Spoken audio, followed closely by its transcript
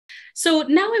So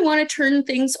now I want to turn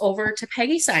things over to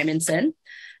Peggy Simonson.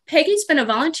 Peggy's been a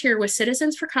volunteer with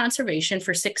Citizens for Conservation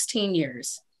for 16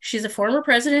 years. She's a former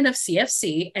president of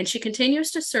CFC, and she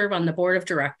continues to serve on the board of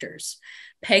directors.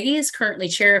 Peggy is currently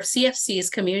chair of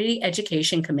CFC's Community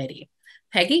Education Committee.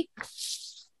 Peggy?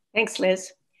 Thanks,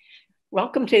 Liz.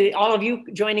 Welcome to all of you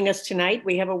joining us tonight.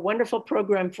 We have a wonderful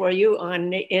program for you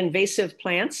on invasive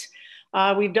plants.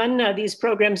 We've done these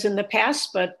programs in the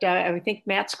past, but I think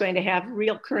Matt's going to have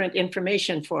real current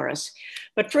information for us.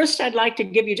 But first, I'd like to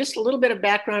give you just a little bit of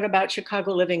background about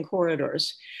Chicago Living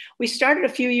Corridors. We started a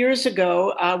few years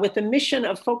ago with the mission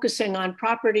of focusing on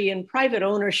property and private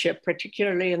ownership,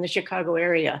 particularly in the Chicago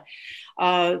area.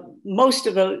 Most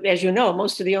of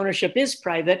the ownership is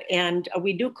private, and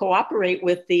we do cooperate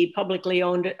with the publicly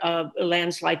owned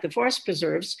lands like the forest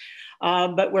preserves,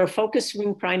 but we're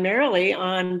focusing primarily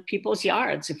on people's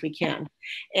yards if we can.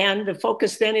 And the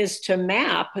focus then is to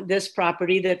map this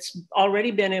property that's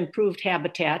already been improved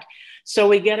habitat, so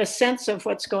we get a sense of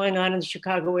what's going on in the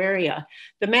Chicago area.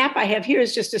 The map I have here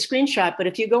is just a screenshot, but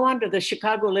if you go onto the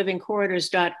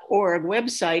ChicagoLivingCorridors.org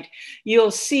website, you'll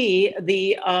see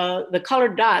the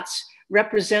colored dots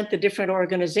represent the different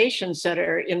organizations that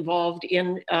are involved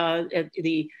in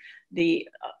the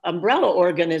umbrella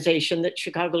organization that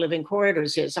Chicago Living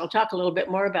Corridors is. I'll talk a little bit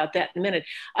more about that in a minute.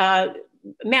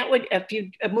 Matt, if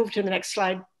you move to the next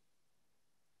slide.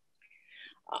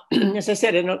 As I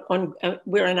said,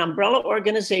 we're an umbrella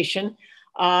organization.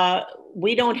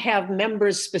 We don't have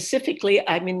members specifically.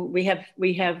 I mean, we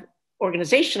have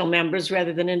organizational members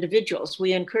rather than individuals.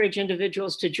 We encourage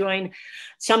individuals to join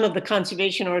some of the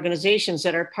conservation organizations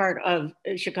that are part of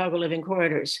Chicago Living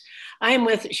Corridors. I am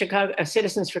with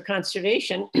Citizens for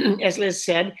Conservation, as Liz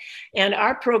said, and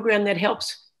our program that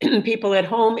helps people at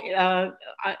home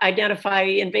identify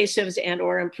invasives and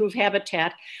or improve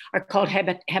habitat are called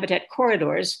habitat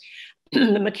corridors. The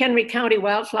McHenry County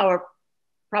Wildflower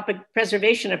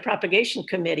Preservation and Propagation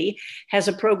Committee has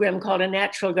a program called A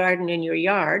Natural Garden in Your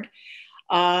Yard.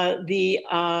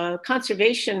 The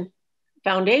Conservation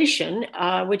Foundation,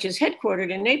 which is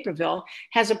headquartered in Naperville,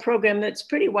 has a program that's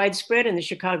pretty widespread in the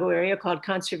Chicago area called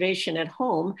Conservation at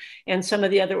Home, and some of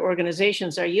the other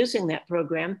organizations are using that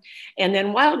program. And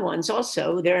then Wild Ones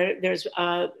also, there's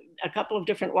a couple of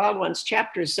different Wild Ones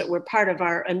chapters that were part of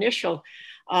our initial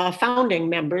founding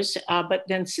members, but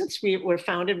then since we were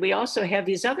founded, we also have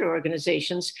these other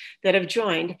organizations that have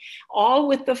joined, all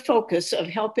with the focus of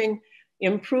helping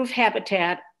improve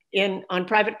habitat on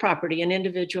private property in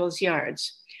individuals'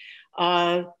 yards.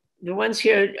 The ones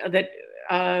here that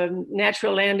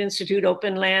Natural Land Institute,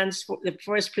 Open Lands, the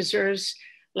Forest Preserves,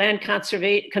 Land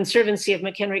Conservancy of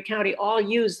McHenry County all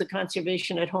use the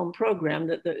Conservation at Home program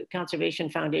that the Conservation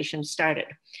Foundation started.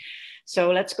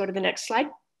 So let's go to the next slide.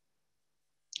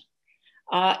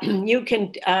 You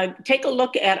can take a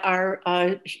look at our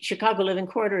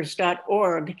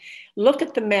ChicagoLivingCorridors.org, look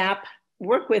at the map,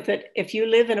 work with it. If you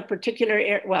live in a particular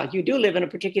area, well, you do live in a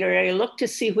particular area, look to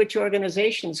see which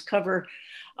organizations cover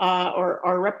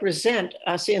or represent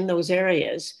us in those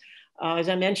areas. As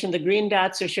I mentioned, the green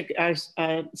dots are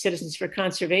Citizens for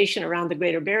Conservation around the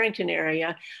greater Barrington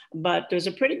area, but there's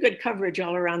a pretty good coverage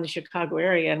all around the Chicago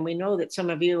area. And we know that some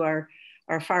of you are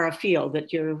far afield,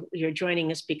 that you're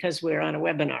joining us because we're on a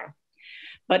webinar.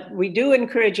 But we do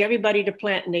encourage everybody to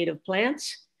plant native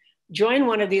plants. Join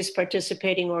one of these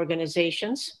participating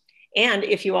organizations. And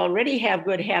if you already have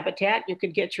good habitat, you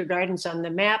could get your gardens on the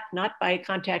map, not by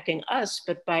contacting us,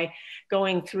 but by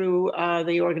going through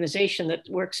the organization that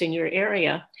works in your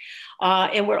area.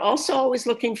 And we're also always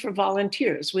looking for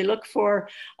volunteers. We look for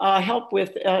help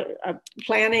with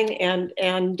planning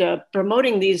and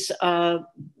promoting these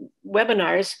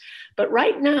webinars. But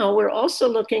right now, we're also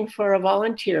looking for a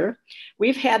volunteer.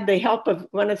 We've had the help of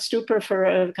Gwyneth Stuper for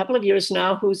a couple of years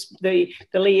now, who's the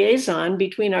liaison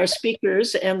between our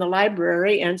speakers and the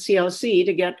library and CLC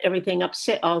to get everything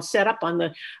all set up on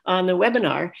the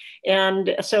webinar.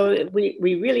 And so we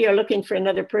really are looking for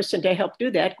another person to help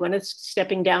do that. Gwyneth's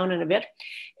stepping down in a bit.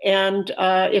 And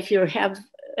if you have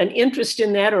an interest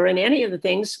in that or in any of the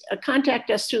things, contact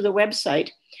us through the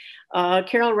website.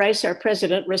 Carol Rice, our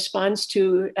president, responds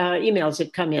to emails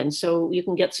that come in, so you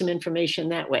can get some information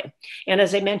that way. And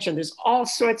as I mentioned, there's all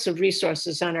sorts of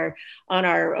resources on our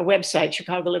website,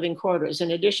 Chicago Living Corridors.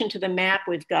 In addition to the map,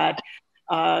 we've got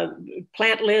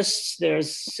plant lists,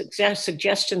 there's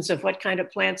suggestions of what kind of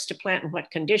plants to plant and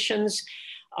what conditions,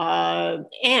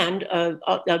 and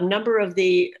a number of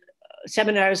the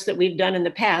seminars that we've done in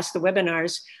the past, the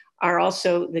webinars, are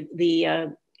also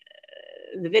the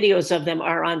videos of them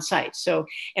are on site. So,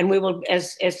 and we will,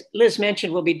 as Liz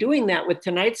mentioned, we'll be doing that with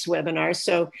tonight's webinar.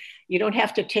 So You don't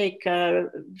have to take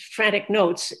frantic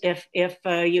notes. If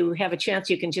you have a chance,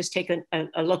 you can just take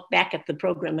a look back at the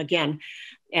program again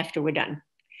after we're done.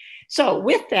 So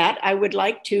with that, I would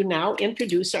like to now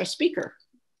introduce our speaker.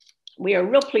 We are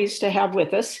real pleased to have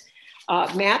with us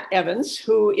Matt Evans,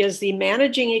 who is the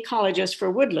managing ecologist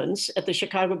for Woodlands at the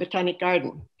Chicago Botanic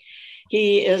Garden.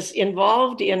 He is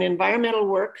involved in environmental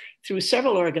work through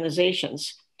several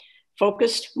organizations,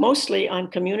 focused mostly on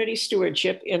community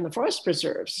stewardship in the forest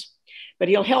preserves. But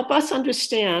he'll help us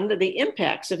understand the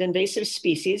impacts of invasive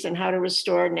species and how to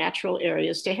restore natural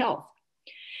areas to health.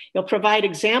 He'll provide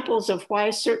examples of why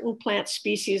certain plant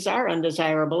species are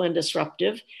undesirable and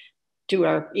disruptive to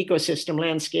our ecosystem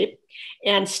landscape,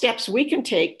 and steps we can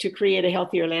take to create a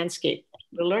healthier landscape.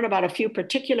 We'll learn about a few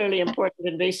particularly important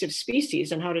invasive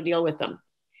species and how to deal with them.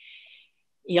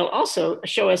 He'll also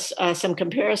show us some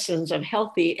comparisons of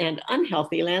healthy and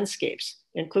unhealthy landscapes,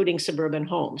 including suburban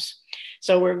homes.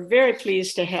 So we're very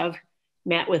pleased to have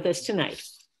Matt with us tonight.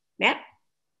 Matt?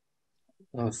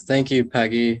 Well, thank you,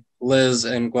 Peggy, Liz,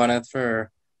 and Gwyneth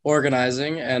for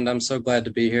organizing, and I'm so glad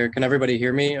to be here. Can everybody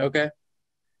hear me okay?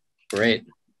 Great,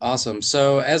 awesome.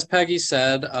 So as Peggy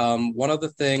said, one of the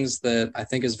things that I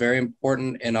think is very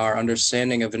important in our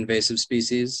understanding of invasive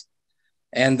species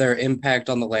and their impact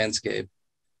on the landscape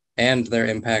and their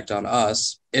impact on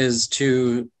us is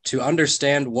to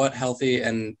understand what healthy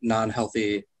and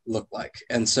non-healthy look like.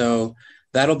 And so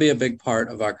that'll be a big part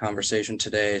of our conversation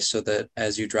today, so that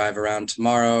as you drive around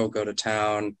tomorrow, go to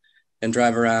town and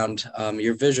drive around,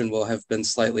 your vision will have been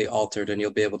slightly altered and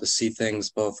you'll be able to see things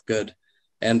both good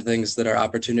and things that are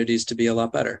opportunities to be a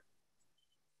lot better.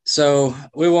 So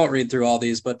we won't read through all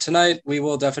these, but tonight we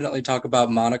will definitely talk about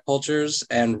monocultures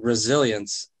and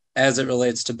resilience as it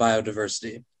relates to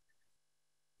biodiversity.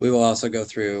 We will also go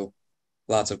through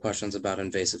lots of questions about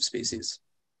invasive species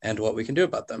and what we can do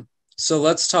about them. So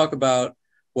let's talk about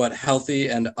what healthy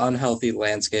and unhealthy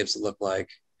landscapes look like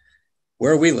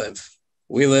where we live.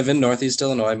 We live in Northeast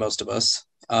Illinois, most of us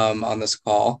on this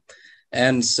call.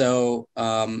 And so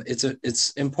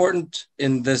it's important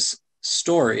in this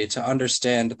story to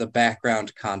understand the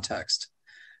background context.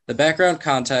 The background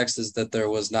context is that there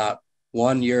was not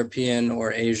one European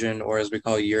or Asian, or as we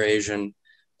call Eurasian,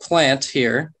 plant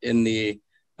here in the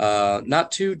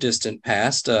not too distant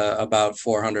past, about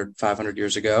 400, 500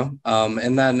 years ago.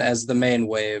 And then as the main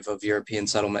wave of European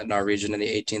settlement in our region in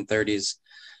the 1830s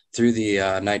through the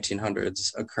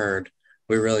 1900s occurred,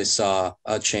 we really saw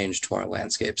a change to our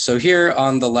landscape. So here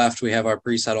on the left, we have our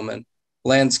pre-settlement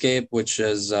landscape, which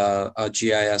is a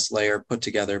GIS layer put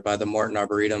together by the Morton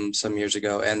Arboretum some years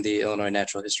ago and the Illinois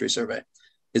Natural History Survey.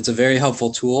 It's a very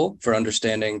helpful tool for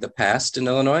understanding the past in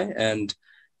Illinois, and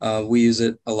we use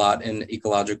it a lot in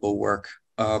ecological work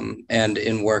and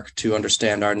in work to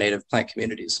understand our native plant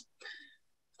communities.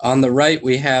 On the right,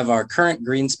 we have our current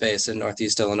green space in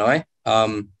Northeast Illinois.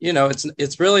 You know,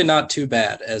 it's really not too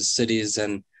bad as cities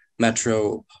and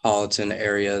metropolitan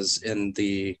areas in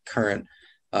the current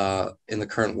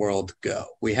world go.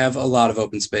 We have a lot of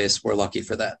open space. We're lucky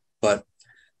for that. But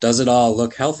does it all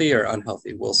look healthy or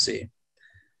unhealthy? We'll see.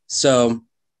 So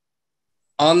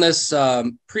on this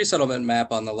pre-settlement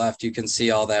map on the left, you can see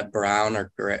all that brown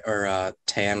or gray, or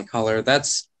tan color.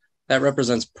 That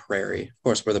represents prairie. Of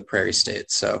course, we're the prairie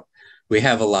state, so we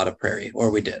have a lot of prairie,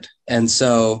 or we did. And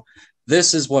so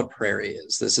this is what prairie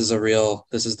is. This is the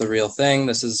real thing.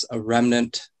 This is a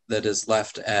remnant that is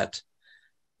left at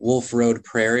Wolf Road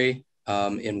Prairie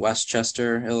in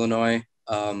Westchester, Illinois,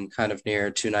 kind of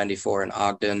near 294 in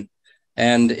Ogden.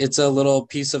 And it's a little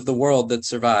piece of the world that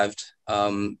survived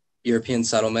European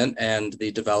settlement and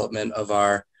the development of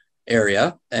our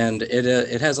area. And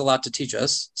it has a lot to teach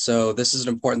us. So this is an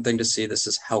important thing to see. This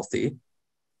is healthy.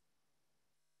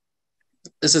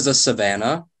 This is a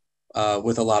savanna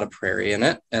with a lot of prairie in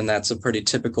it. And that's a pretty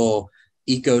typical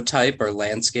ecotype or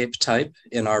landscape type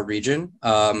in our region.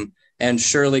 And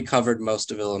surely covered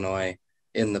most of Illinois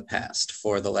in the past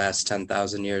for the last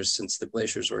 10,000 years since the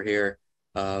glaciers were here.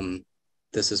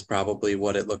 This is probably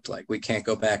what it looked like. We can't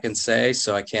go back and say,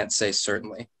 so I can't say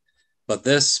certainly. But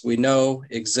this we know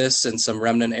exists in some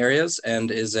remnant areas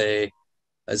and is a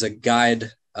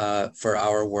guide for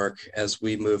our work as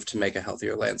we move to make a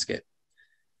healthier landscape.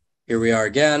 Here we are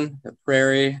again, the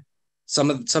prairie.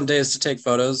 Some days to take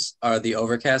photos are the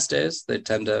overcast days. They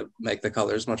tend to make the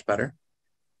colors much better.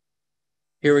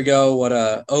 Here we go, what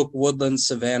a oak woodland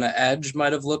savanna edge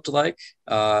might have looked like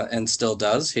and still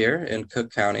does here in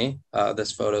Cook County,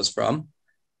 this photo's from.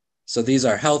 So these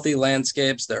are healthy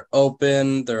landscapes. They're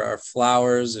open. There are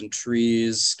flowers and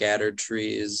trees, scattered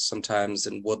trees. Sometimes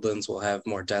in woodlands we'll have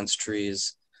more dense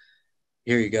trees.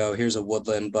 here you go. Here's a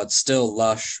woodland, but still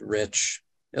lush, rich.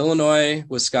 Illinois,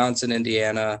 Wisconsin,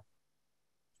 Indiana.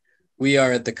 We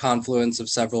are at the confluence of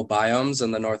several biomes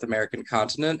on the North American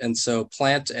continent. And so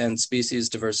plant and species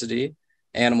diversity,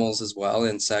 animals as well,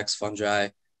 insects, fungi,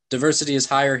 diversity is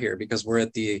higher here because we're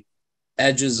at the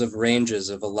edges of ranges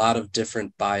of a lot of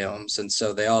different biomes. And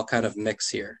so they all kind of mix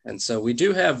here. And so we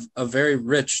do have a very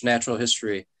rich natural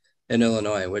history in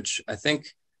Illinois, which I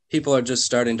think people are just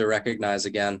starting to recognize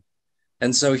again.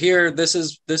 And so here, this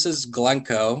is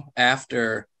Glencoe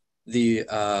after the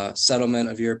settlement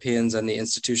of Europeans and the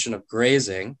institution of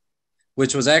grazing,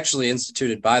 which was actually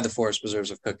instituted by the forest preserves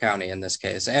of Cook County in this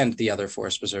case, and the other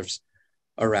forest preserves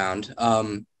around.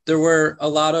 There were a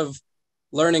lot of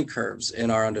learning curves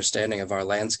in our understanding of our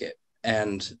landscape,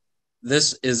 and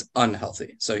this is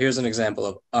unhealthy. So here's an example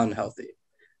of unhealthy.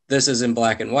 This is in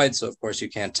black and white, so of course you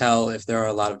can't tell if there are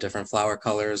a lot of different flower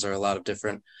colors or a lot of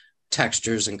different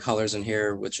textures and colors in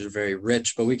here, which are very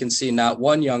rich, but we can see not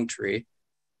one young tree.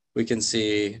 We can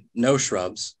see no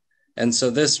shrubs. And so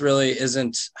this really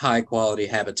isn't high quality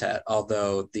habitat,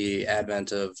 although the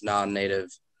advent of non-native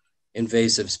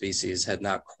invasive species had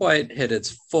not quite hit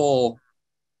its full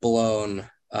blown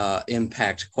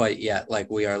impact quite yet, like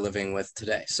we are living with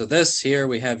today. So this here,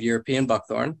 we have European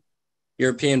buckthorn.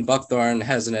 European buckthorn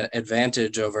has an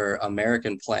advantage over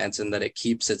American plants in that it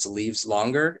keeps its leaves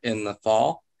longer in the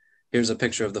fall. Here's a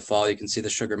picture of the fall. You can see the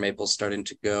sugar maples starting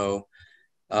to go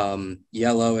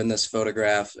yellow in this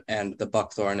photograph, and the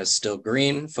buckthorn is still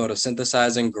green,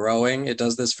 photosynthesizing, growing. It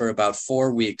does this for about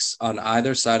 4 weeks on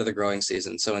either side of the growing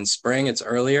season. So in spring, it's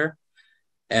earlier,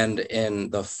 and in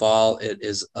the fall, it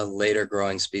is a later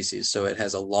growing species. So it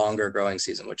has a longer growing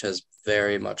season, which has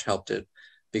very much helped it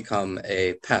become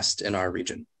a pest in our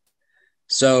region.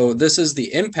 So this is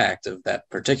the impact of that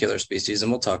particular species, and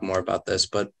we'll talk more about this,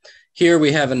 but here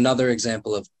we have another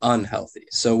example of unhealthy.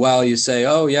 So while you say,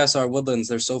 oh yes, our woodlands,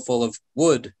 they're so full of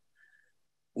wood.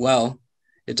 Well,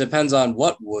 it depends on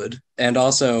what wood, and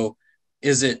also,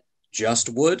 is it just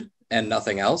wood and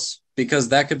nothing else? Because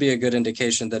that could be a good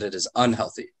indication that it is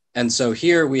unhealthy. And so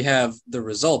here we have the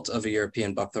result of a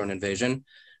European buckthorn invasion,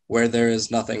 where there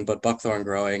is nothing but buckthorn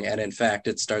growing, and in fact,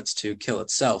 it starts to kill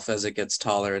itself as it gets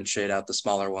taller and shade out the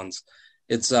smaller ones.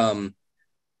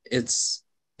 It's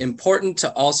important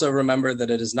to also remember that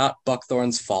it is not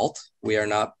buckthorn's fault. We are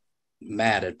not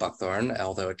mad at buckthorn,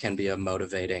 although it can be a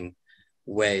motivating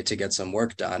way to get some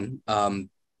work done.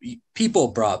 People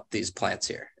brought these plants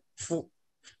here.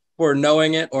 For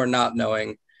knowing it or not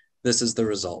knowing, this is the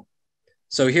result.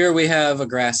 So here we have a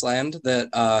grassland that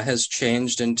has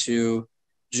changed into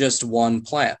just one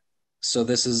plant. So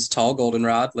this is tall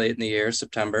goldenrod late in the year,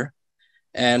 September.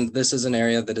 And this is an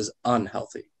area that is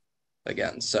unhealthy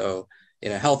again. So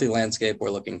in a healthy landscape, we're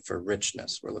looking for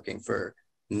richness. We're looking for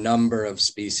number of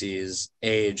species,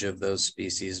 age of those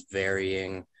species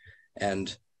varying.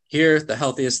 And here, the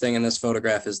healthiest thing in this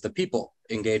photograph is the people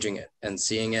engaging it and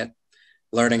seeing it,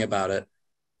 learning about it,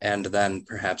 and then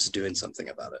perhaps doing something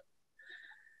about it.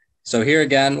 So here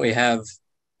again, we have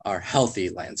our healthy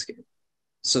landscape.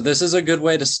 So this is a good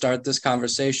way to start this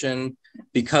conversation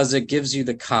because it gives you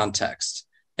the context.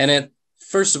 And it,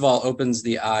 first of all, opens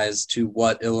the eyes to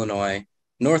what Illinois,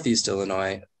 Northeast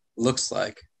Illinois, looks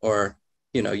like, or,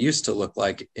 used to look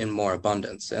like in more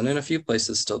abundance, and in a few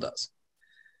places still does.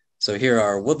 So here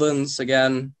are woodlands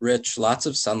again, rich, lots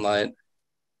of sunlight,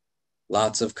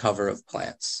 lots of cover of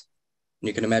plants. And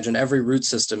you can imagine every root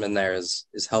system in there is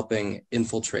helping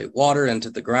infiltrate water into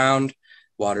the ground.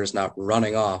 Water is not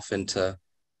running off into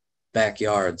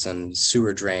backyards and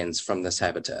sewer drains from this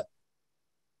habitat.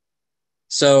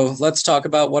 So let's talk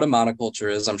about what a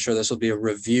monoculture is. I'm sure this will be a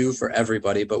review for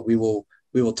everybody, but we will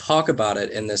talk about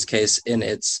it in this case in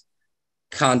its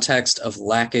context of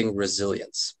lacking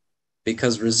resilience,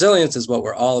 because resilience is what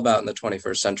we're all about in the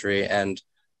 21st century and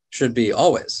should be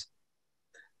always.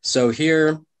 So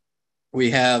here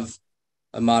we have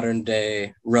a modern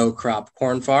day row crop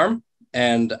corn farm.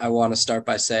 And I want to start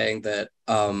by saying that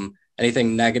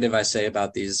anything negative I say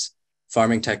about these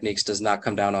farming techniques does not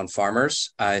come down on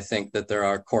farmers. I think that there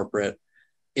are corporate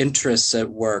interests at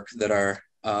work that are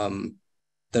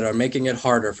making it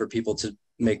harder for people to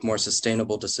make more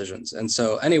sustainable decisions. And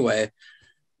so anyway,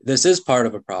 this is part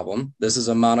of a problem. This is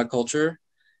a monoculture.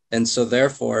 And so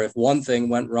therefore, if one thing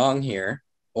went wrong here,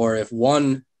 or if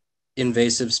one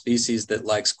invasive species that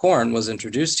likes corn was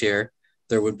introduced here,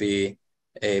 there would be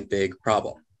a big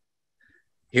problem.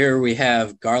 Here we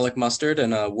have garlic mustard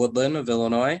in a woodland of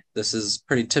Illinois. This is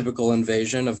pretty typical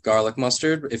invasion of garlic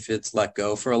mustard. If it's let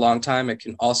go for a long time, it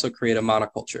can also create a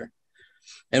monoculture.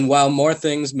 And while more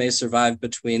things may survive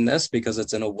between this because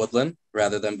it's in a woodland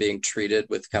rather than being treated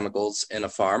with chemicals in a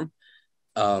farm,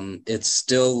 it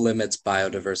still limits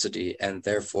biodiversity and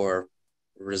therefore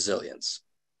resilience,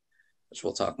 which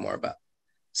we'll talk more about.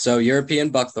 So European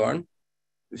buckthorn,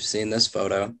 we've seen this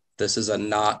photo. This is a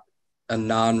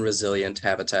non-resilient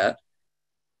habitat.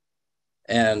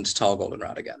 And tall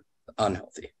goldenrod again,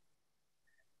 unhealthy.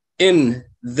 In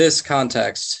this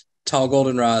context, tall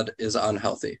goldenrod is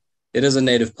unhealthy. It is a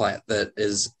native plant that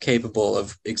is capable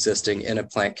of existing in a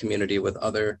plant community with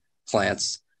other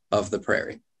plants of the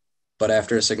prairie. But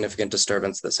after a significant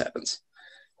disturbance, this happens.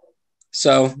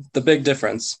 So the big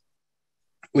difference,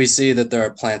 we see that there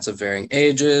are plants of varying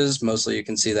ages. Mostly you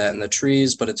can see that in the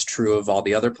trees, but it's true of all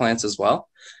the other plants as well.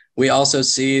 We also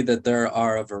see that there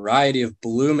are a variety of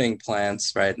blooming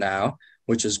plants right now,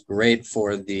 which is great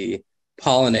for the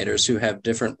pollinators who have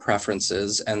different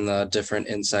preferences and the different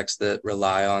insects that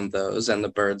rely on those and the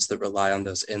birds that rely on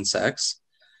those insects.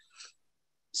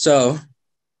 So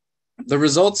the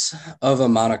results of a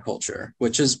monoculture,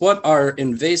 which is what our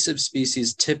invasive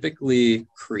species typically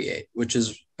create, which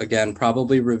is, again,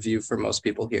 probably review for most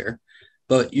people here,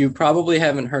 but you probably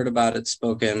haven't heard about it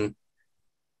spoken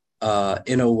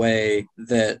in a way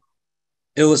that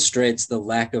illustrates the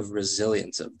lack of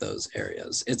resilience of those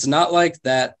areas. It's not like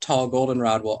that tall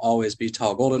goldenrod will always be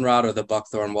tall goldenrod or the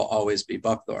buckthorn will always be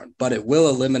buckthorn, but it will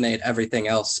eliminate everything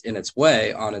else in its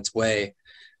way, on its way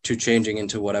to changing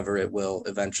into whatever it will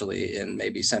eventually in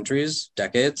maybe centuries,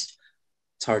 decades.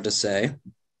 It's hard to say.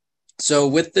 So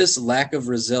with this lack of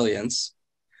resilience,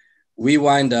 we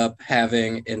wind up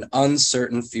having an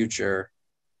uncertain future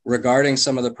regarding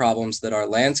some of the problems that our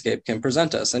landscape can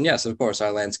present us. And yes, of course,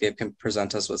 our landscape can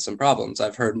present us with some problems.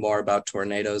 I've heard more about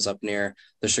tornadoes up near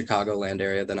the Chicagoland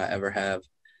area than I ever have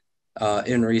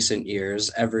in recent years.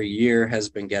 Every year has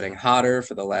been getting hotter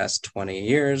for the last 20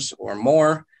 years or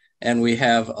more. And we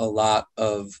have a lot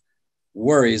of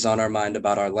worries on our mind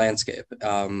about our landscape.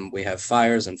 We have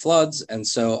fires and floods. And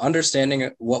so understanding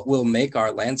what will make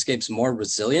our landscapes more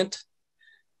resilient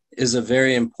is a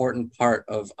very important part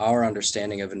of our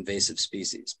understanding of invasive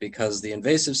species, because the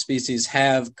invasive species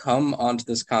have come onto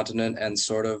this continent and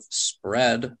sort of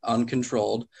spread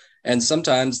uncontrolled. And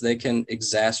sometimes they can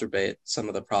exacerbate some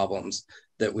of the problems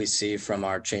that we see from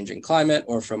our changing climate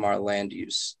or from our land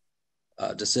use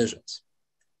decisions.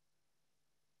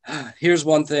 Here's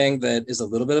one thing that is a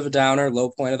little bit of a downer, low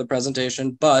point of the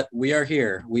presentation, but we are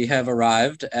here. We have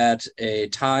arrived at a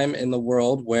time in the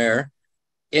world where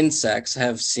insects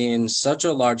have seen such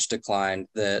a large decline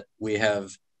that we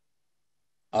have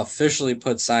officially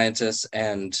put scientists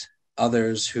and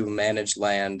others who manage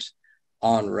land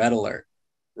on red alert.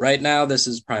 Right now, this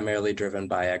is primarily driven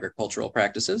by agricultural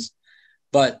practices,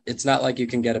 but it's not like you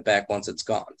can get it back once it's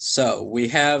gone. So we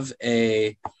have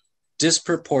a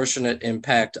disproportionate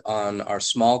impact on our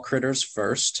small critters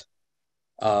first,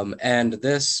 and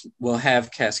this will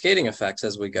have cascading effects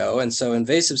as we go. And so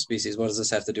invasive species, what does this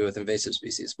have to do with invasive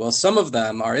species? Well, some of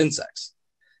them are insects.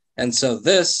 And so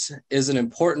this is an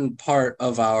important part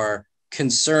of our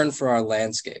concern for our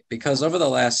landscape, because over the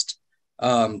last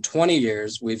 20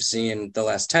 years, we've seen the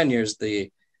last 10 years,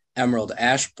 the emerald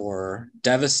ash borer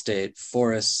devastate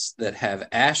forests that have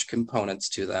ash components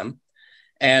to them.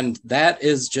 And that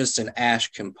is just an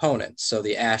ash component. So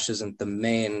the ash isn't the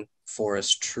main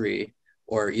forest tree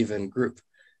or even group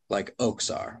like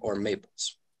oaks are or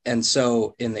maples. And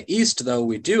so in the east, though,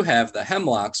 we do have the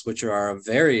hemlocks, which are a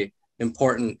very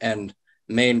important and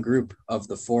main group of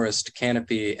the forest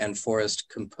canopy and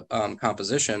forest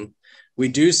composition. We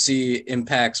do see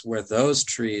impacts where those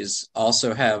trees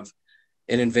also have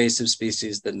an invasive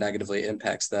species that negatively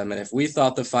impacts them. And if we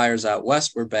thought the fires out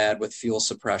west were bad with fuel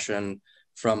suppression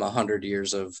from 100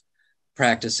 years of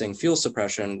practicing fuel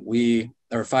suppression,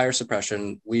 or fire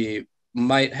suppression, we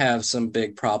might have some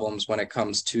big problems when it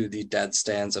comes to the dead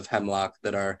stands of hemlock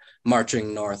that are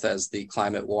marching north as the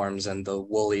climate warms and the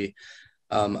woolly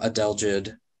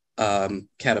adelgid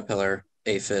caterpillar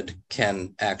aphid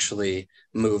can actually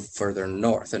move further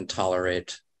north and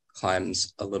tolerate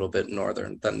climes a little bit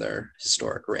northern than their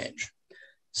historic range.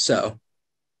 So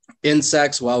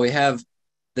insects, while we have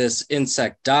this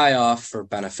insect die-off for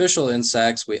beneficial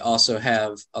insects, we also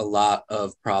have a lot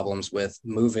of problems with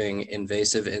moving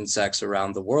invasive insects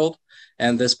around the world.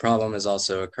 And this problem is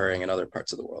also occurring in other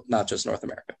parts of the world, not just North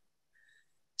America.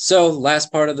 So last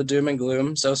part of the doom and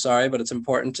gloom, so sorry, but it's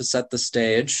important to set the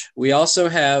stage. We also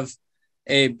have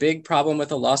a big problem with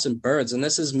the loss in birds. And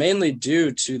this is mainly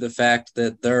due to the fact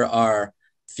that there are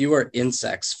fewer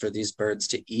insects for these birds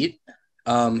to eat.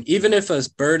 Even if a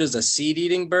bird is a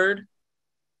seed-eating bird,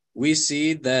 we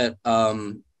see that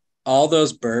all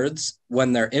those birds,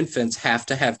 when they're infants, have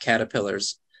to have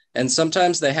caterpillars. And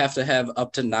sometimes they have to have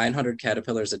up to 900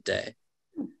 caterpillars a day.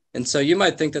 And so you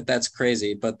might think that that's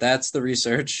crazy, but that's the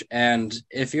research. And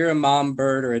if you're a mom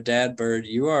bird or a dad bird,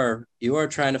 you are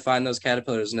trying to find those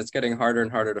caterpillars, and it's getting harder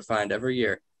and harder to find every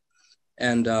year.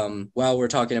 And while we're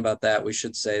talking about that, we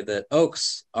should say that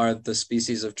oaks are the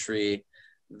species of tree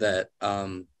that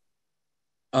a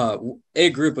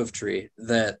group of tree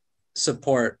that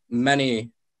support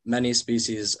many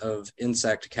species of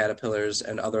insect caterpillars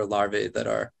and other larvae that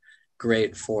are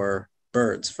great for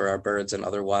birds, for our birds and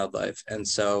other wildlife. And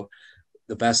so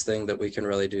the best thing that we can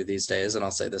really do these days, and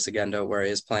I'll say this again, don't worry,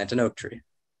 is plant an oak tree.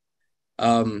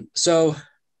 So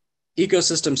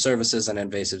ecosystem services and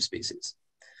invasive species.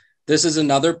 This is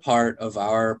another part of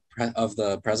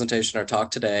the presentation or talk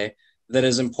today that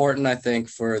is important, I think,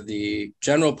 for the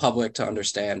general public to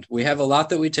understand. We have a lot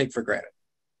that we take for granted.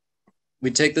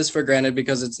 We take this for granted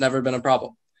because it's never been a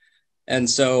problem. And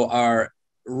so our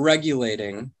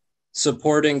regulating,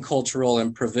 supporting cultural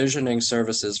and provisioning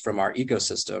services from our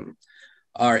ecosystem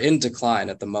are in decline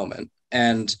at the moment.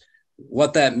 And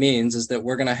what that means is that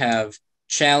we're going to have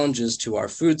challenges to our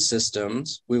food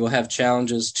systems. We will have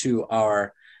challenges to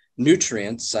our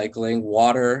nutrient cycling,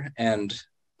 water, and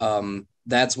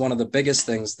that's one of the biggest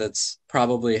things that's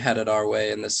probably headed our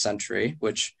way in this century,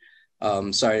 which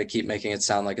sorry to keep making it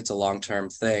sound like it's a long-term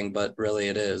thing, but really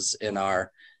it is in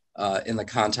the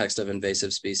context of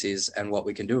invasive species and what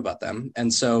we can do about them.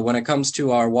 And so when it comes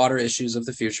to our water issues of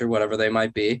the future, whatever they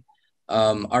might be,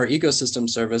 our ecosystem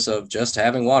service of just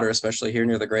having water, especially here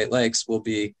near the Great Lakes, will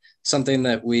be something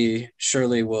that we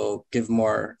surely will give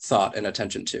more thought and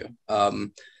attention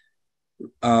to.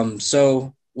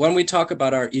 So when we talk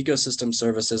about our ecosystem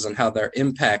services and how they're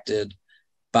impacted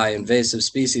by invasive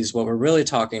species, what we're really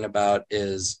talking about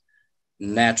is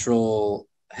natural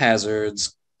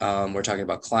hazards. We're talking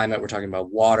about climate, we're talking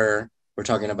about water, we're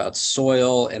talking about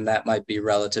soil, and that might be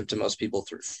relative to most people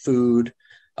through food.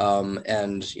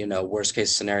 And, you know, worst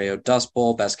case scenario, dust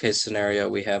bowl, best case scenario,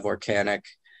 we have organic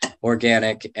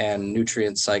and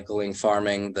nutrient cycling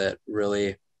farming that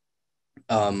really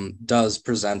does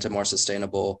present a more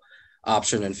sustainable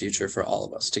option and future for all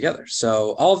of us together.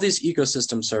 So all of these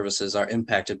ecosystem services are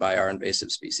impacted by our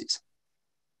invasive species,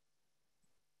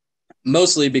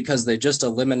 mostly because they just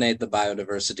eliminate the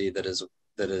biodiversity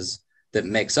that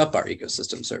makes up our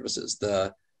ecosystem services.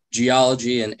 The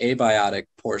geology and abiotic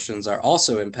portions are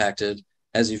also impacted,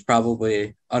 as you've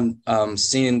probably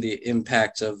seen the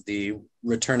impact of the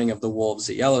returning of the wolves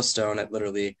at Yellowstone. It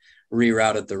literally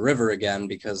rerouted the river again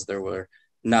because there were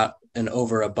not an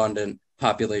overabundant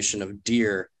population of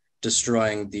deer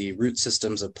destroying the root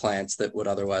systems of plants that would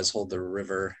otherwise hold the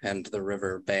river and the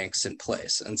river banks in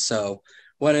place. And so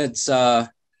when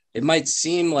it might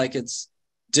seem like it's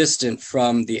distant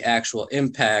from the actual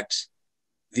impact,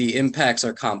 the impacts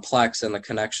are complex and the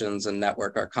connections and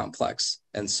network are complex.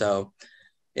 And so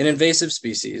an invasive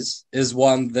species is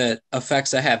one that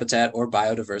affects a habitat or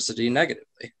biodiversity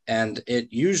negatively. And it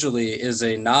usually is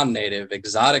a non-native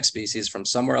exotic species from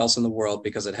somewhere else in the world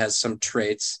because it has some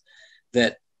traits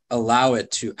that allow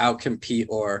it to outcompete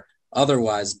or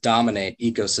otherwise dominate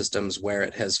ecosystems where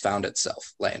it has found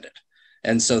itself landed.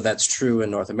 And so that's true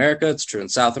in North America. It's true in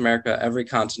South America. Every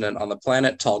continent on the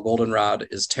planet. Tall goldenrod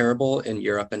is terrible in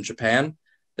Europe and Japan.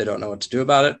 They don't know what to do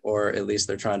about it, or at least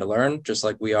they're trying to learn, just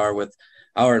like we are with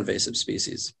our invasive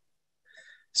species.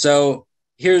 So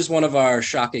here's one of our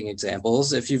shocking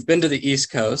examples. If you've been to the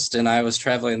East Coast, and I was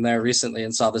traveling there recently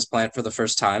and saw this plant for the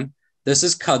first time, this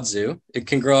is kudzu. It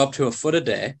can grow up to a foot a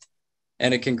day,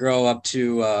 and it can grow up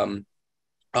to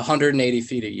 180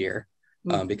 feet a year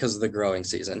because of the growing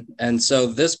season. And so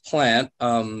this plant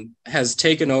has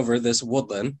taken over this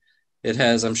woodland. It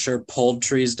has, I'm sure, pulled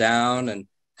trees down and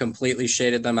completely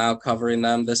shaded them out, covering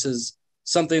them. This is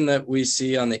something that we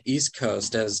see on the East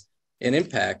Coast as an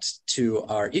impact to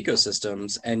our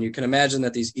ecosystems. And you can imagine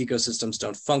that these ecosystems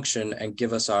don't function and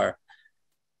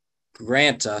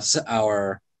grant us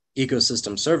our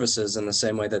ecosystem services in the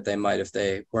same way that they might if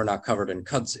they were not covered in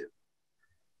kudzu.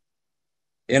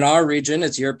 In our region,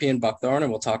 it's European buckthorn,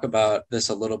 and we'll talk about this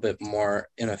a little bit more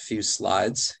in a few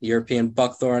slides. European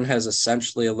buckthorn has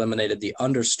essentially eliminated the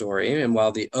understory, and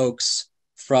while the oaks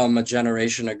from a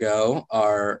generation ago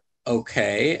are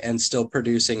okay and still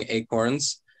producing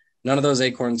acorns, none of those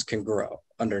acorns can grow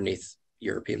underneath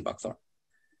European buckthorn.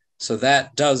 So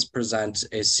that does present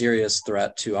a serious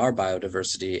threat to our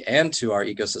biodiversity and to our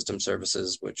ecosystem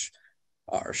services, which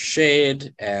are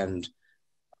shade and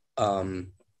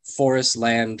forest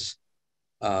land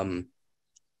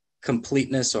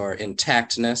completeness or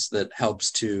intactness that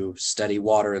helps to steady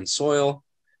water and soil,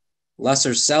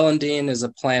 Lesser celandine is a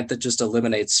plant that just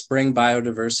eliminates spring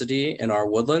biodiversity in our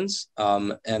woodlands.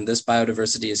 And this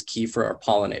biodiversity is key for our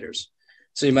pollinators.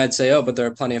 So you might say, oh, but there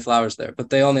are plenty of flowers there,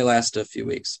 but they only last a few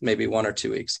weeks, maybe 1 or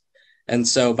 2 weeks. And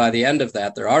so by the end of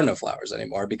that, there are no flowers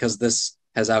anymore because this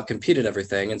has outcompeted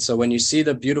everything. And so when you see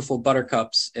the beautiful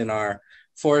buttercups in our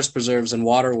forest preserves and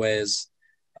waterways,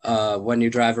 when you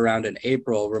drive around in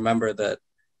April, remember that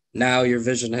now your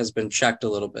vision has been checked a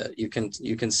little bit. You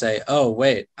can say, oh,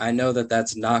 wait, I know that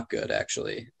that's not good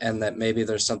actually, and that maybe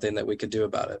there's something that we could do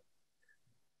about it.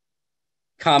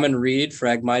 Common reed,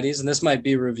 Phragmites, and this might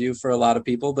be a review for a lot of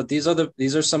people, but these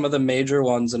are some of the major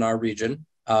ones in our region,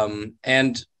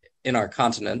 and in our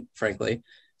continent, frankly.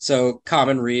 So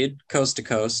common reed, coast to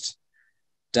coast,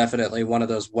 definitely one of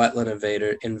those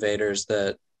wetland invaders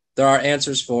that there are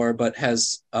answers for, but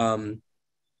has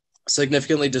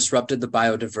significantly disrupted the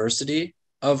biodiversity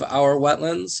of our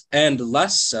wetlands, and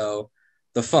less so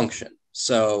the function.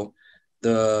 So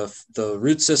the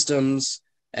root systems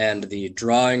and the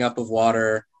drawing up of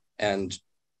water and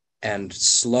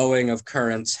slowing of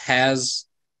currents has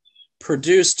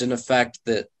produced an effect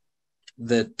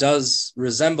that does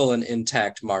resemble an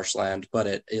intact marshland, but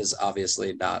it is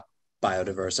obviously not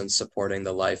biodiverse and supporting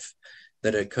the life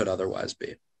that it could otherwise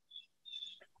be.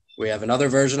 We have another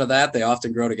version of that. They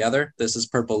often grow together. This is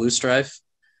purple loosestrife.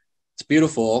 It's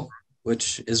beautiful,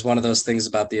 which is one of those things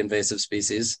about the invasive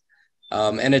species.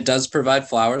 And it does provide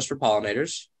flowers for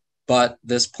pollinators, but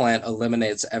this plant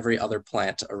eliminates every other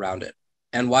plant around it.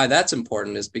 And why that's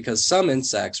important is because some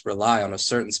insects rely on a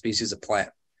certain species of plant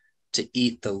to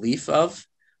eat the leaf of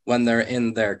when they're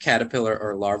in their caterpillar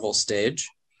or larval stage.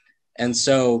 And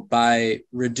so by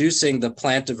reducing the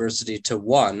plant diversity to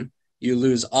one, you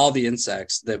lose all the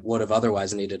insects that would have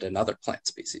otherwise needed another plant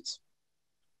species.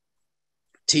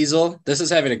 Teasel, this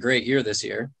is having a great year this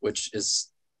year, which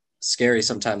is scary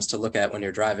sometimes to look at when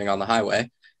you're driving on the highway.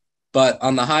 But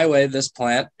on the highway, this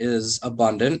plant is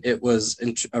abundant. It was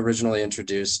originally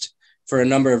introduced for a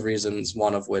number of reasons,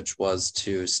 one of which was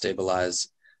to stabilize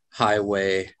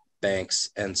highway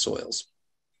banks and soils.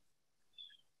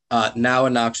 Now a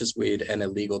noxious weed and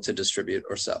illegal to distribute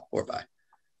or sell or buy.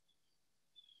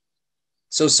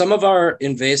 So some of our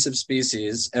invasive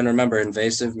species, and remember,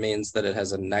 invasive means that it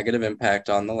has a negative impact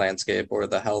on the landscape or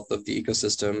the health of the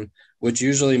ecosystem, which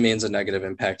usually means a negative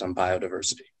impact on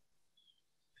biodiversity.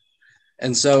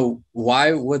 And so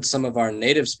why would some of our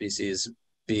native species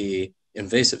be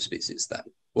invasive species then?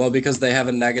 Well, because they have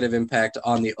a negative impact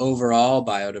on the overall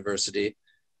biodiversity.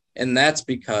 And that's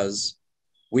because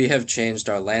we have changed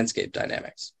our landscape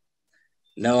dynamics.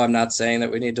 No, I'm not saying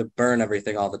that we need to burn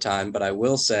everything all the time, but I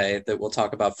will say that we'll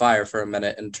talk about fire for a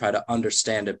minute and try to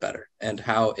understand it better and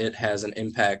how it has an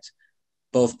impact,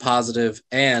 both positive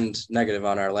and negative,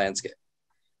 on our landscape.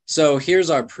 So here's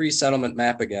our pre-settlement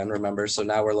map again, remember? So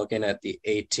now we're looking at the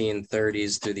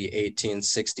 1830s through the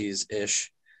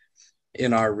 1860s-ish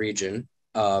in our region.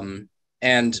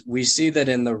 And we see that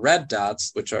in the red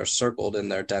dots, which are circled in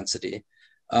their density,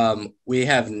 we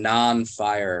have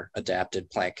non-fire adapted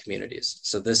plant communities.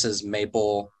 So this is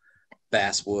maple,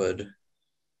 basswood,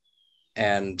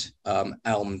 and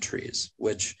elm trees,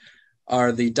 which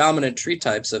are the dominant tree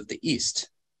types of the East.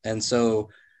 And so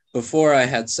before I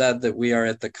had said that we are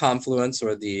at the confluence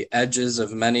or the edges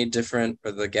of many different,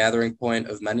 or the gathering point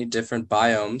of many different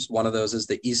biomes. One of those is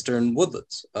the eastern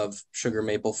woodlands of sugar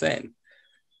maple fame.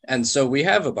 And so we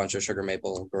have a bunch of sugar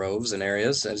maple groves and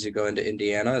areas. As you go into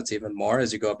Indiana, it's even more.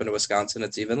 As you go up into Wisconsin,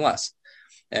 it's even less.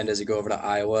 And as you go over to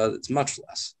Iowa, it's much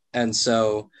less. And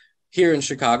so here in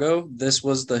Chicago, this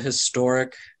was the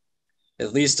historic,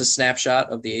 at least a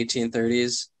snapshot of the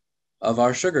 1830s of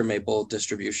our sugar maple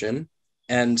distribution.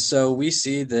 And so we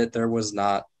see that there were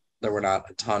not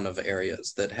a ton of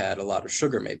areas that had a lot of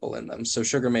sugar maple in them. So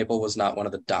sugar maple was not one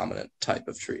of the dominant type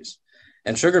of trees.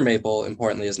 And sugar maple,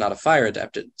 importantly, is not a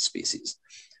fire-adapted species.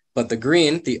 But the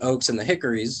green, the oaks and the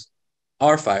hickories,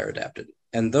 are fire-adapted.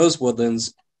 And those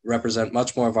woodlands represent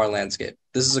much more of our landscape.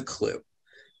 This is a clue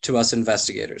to us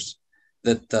investigators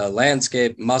that the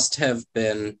landscape must have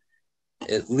been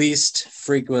at least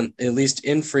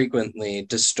infrequently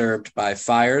disturbed by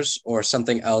fires or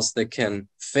something else that can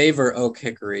favor oak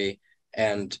hickory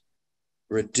and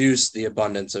reduce the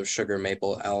abundance of sugar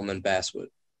maple, elm, and basswood.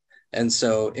 And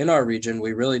so in our region,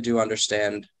 we really do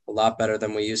understand a lot better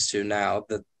than we used to now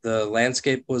that the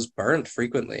landscape was burned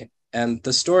frequently. And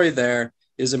the story there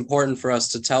is important for us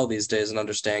to tell these days and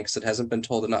understand because it hasn't been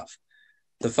told enough.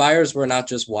 The fires were not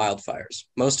just wildfires.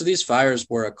 Most of these fires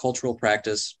were a cultural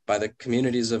practice by the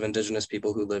communities of indigenous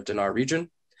people who lived in our region.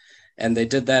 And they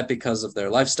did that because of their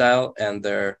lifestyle and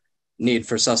their need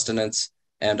for sustenance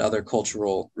and other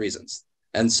cultural reasons.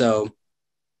 And so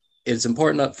it's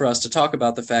important for us to talk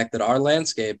about the fact that our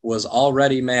landscape was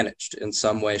already managed in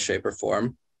some way, shape, or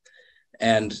form.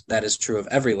 And that is true of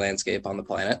every landscape on the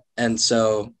planet. And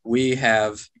so we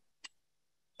have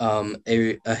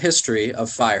a history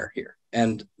of fire here.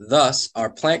 And thus our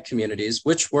plant communities,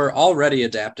 which were already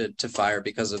adapted to fire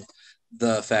because of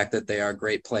the fact that they are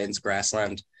Great Plains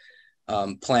grassland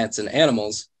plants and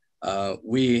animals,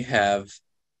 we have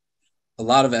a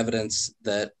lot of evidence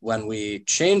that when we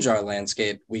change our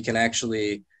landscape, we can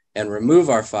actually, and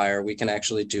remove our fire, we can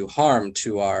actually do harm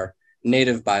to our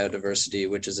native biodiversity,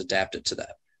 which is adapted to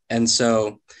that. And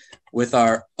so with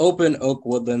our open oak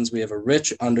woodlands, we have a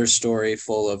rich understory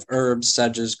full of herbs,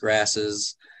 sedges,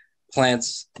 grasses,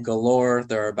 plants galore.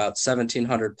 There are about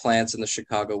 1,700 plants in the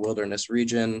Chicago Wilderness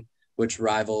region, which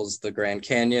rivals the Grand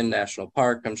Canyon National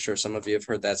Park. I'm sure some of you have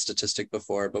heard that statistic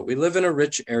before, but we live in a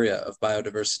rich area of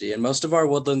biodiversity, and most of our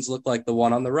woodlands look like the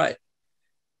one on the right.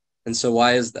 And so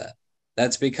why is that?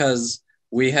 That's because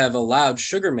we have allowed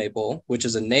sugar maple, which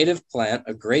is a native plant,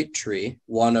 a great tree,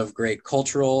 one of great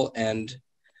cultural and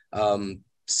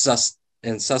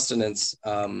sustenance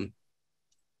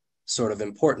sort of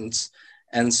importance.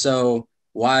 And so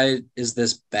why is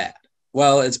this bad?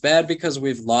 Well, it's bad because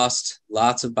we've lost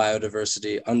lots of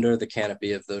biodiversity under the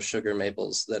canopy of those sugar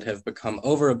maples that have become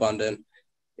overabundant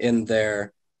in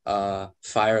their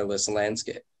fireless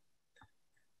landscape.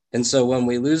 And so when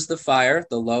we lose the fire,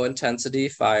 the low intensity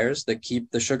fires that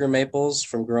keep the sugar maples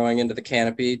from growing into the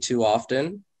canopy too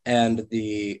often, and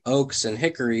the oaks and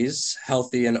hickories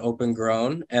healthy and open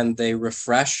grown, and they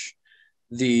refresh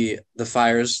the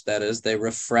fires, that is, they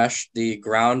refresh the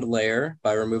ground layer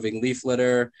by removing leaf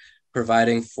litter,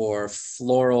 providing for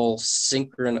floral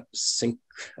synchronized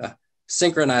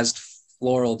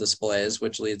floral displays,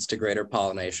 which leads to greater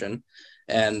pollination,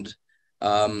 and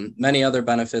many other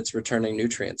benefits, returning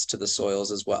nutrients to the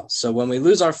soils as well. So when we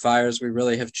lose our fires, we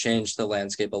really have changed the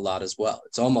landscape a lot as well.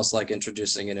 It's almost like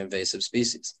introducing an invasive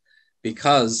species,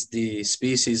 because the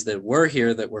species that were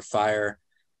here that were fire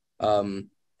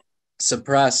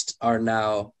suppressed are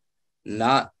now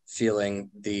not feeling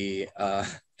the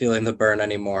burn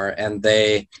anymore, and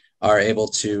they are able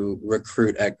to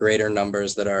recruit at greater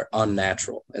numbers that are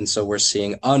unnatural. And so we're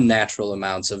seeing unnatural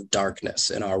amounts of darkness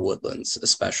in our woodlands,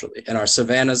 especially, and our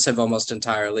savannas have almost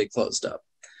entirely closed up.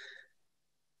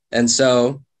 And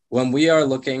so when we are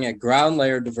looking at ground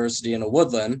layer diversity in a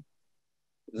woodland,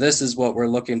 this is what we're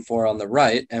looking for on the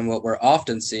right, and what we're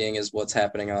often seeing is what's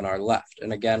happening on our left.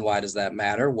 And again, why does that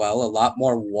matter? Well, a lot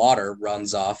more water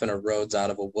runs off and erodes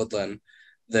out of a woodland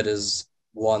that is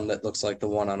one that looks like the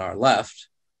one on our left,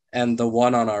 and the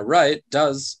one on our right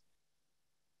does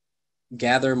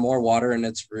gather more water in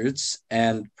its roots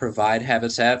and provide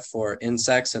habitat for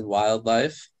insects and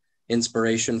wildlife,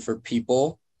 inspiration for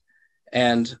people,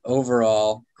 and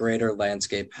overall greater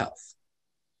landscape health.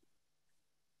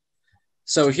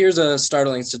 So here's a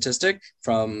startling statistic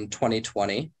from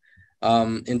 2020.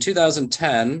 In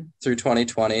 2010 through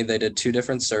 2020, they did two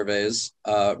different surveys,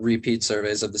 repeat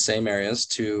surveys of the same areas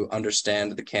to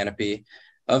understand the canopy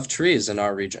of trees in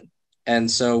our region.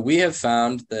 And so we have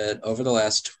found that over the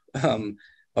last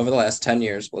 10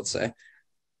 years, let's say,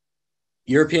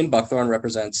 European buckthorn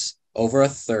represents over a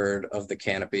third of the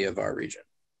canopy of our region.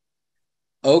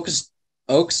 Oaks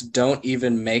don't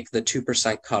even make the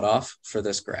 2% cutoff for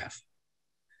this graph,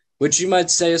 which you might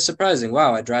say is surprising.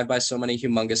 Wow, I drive by so many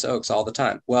humongous oaks all the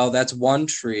time. Well, that's one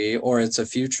tree, or it's a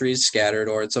few trees scattered,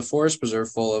 or it's a forest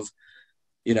preserve full of,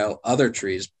 other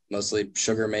trees, mostly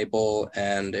sugar maple,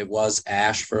 and it was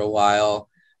ash for a while.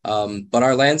 But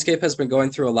our landscape has been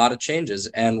going through a lot of changes,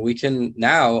 and we can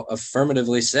now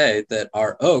affirmatively say that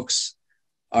our oaks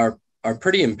are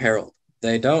pretty imperiled.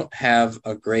 They don't have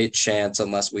a great chance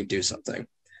unless we do something.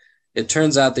 It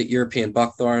turns out that European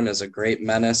buckthorn is a great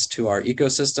menace to our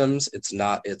ecosystems. It's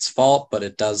not its fault, but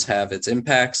it does have its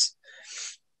impacts.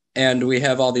 And we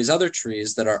have all these other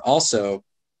trees that are also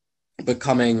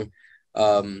becoming,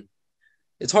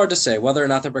 it's hard to say whether or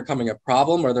not they're becoming a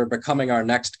problem or they're becoming our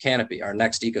next canopy, our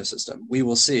next ecosystem. We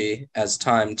will see as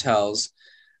time tells.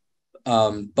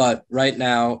 But right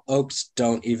now, oaks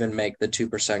don't even make the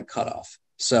 2% cutoff.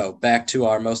 So back to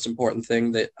our most important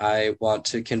thing that I want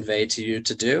to convey to you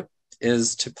to do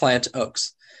is to plant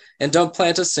oaks. And don't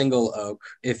plant a single oak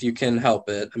if you can help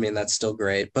it. I mean, that's still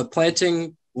great. But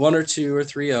planting 1 or 2 or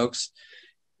 3 oaks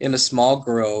in a small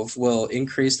grove will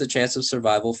increase the chance of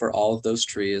survival for all of those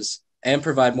trees and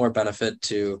provide more benefit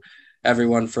to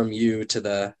everyone from you to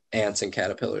the ants and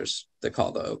caterpillars that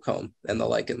call the oak home and the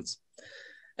lichens.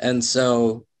 And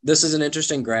so this is an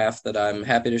interesting graph that I'm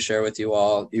happy to share with you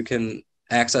all. You can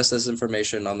access this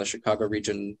information on the Chicago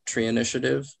Region Tree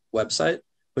Initiative website,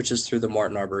 which is through the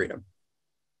Morton Arboretum.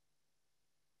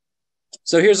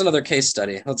 So here's another case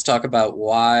study. Let's talk about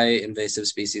why invasive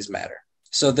species matter.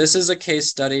 So this is a case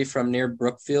study from near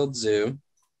Brookfield Zoo.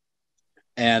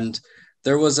 And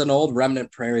there was an old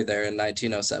remnant prairie there in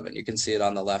 1907. You can see it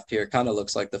on the left here. It kind of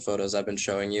looks like the photos I've been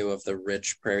showing you of the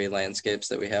rich prairie landscapes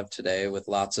that we have today with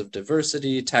lots of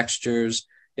diversity, textures.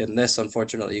 In this,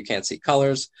 unfortunately, you can't see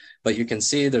colors, but you can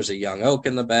see there's a young oak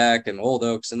in the back and old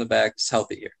oaks in the back. It's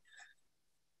healthy here.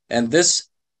 And this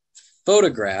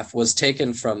photograph was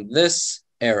taken from this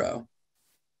arrow,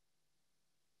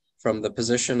 from the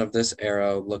position of this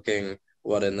arrow looking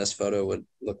what in this photo would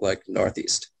look like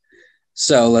northeast.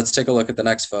 So let's take a look at the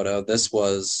next photo. This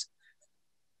was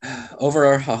over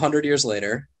 100 years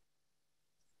later.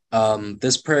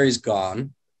 This prairie's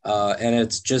gone, and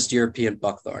it's just European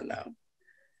buckthorn now.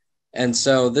 And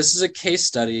so this is a case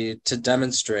study to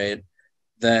demonstrate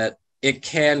that it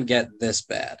can get this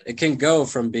bad. It can go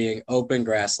from being open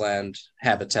grassland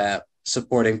habitat,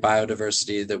 supporting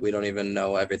biodiversity that we don't even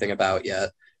know everything about yet,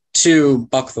 to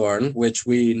buckthorn, which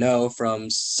we know from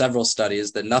several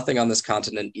studies that nothing on this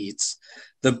continent eats.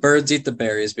 The birds eat the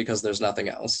berries because there's nothing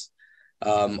else,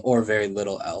 or very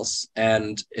little else.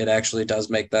 And it actually does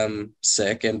make them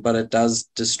sick, but it does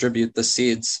distribute the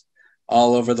seeds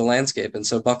all over the landscape. And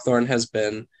so buckthorn has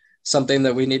been something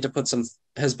that we need to put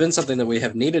something that we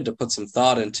have needed to put some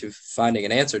thought into finding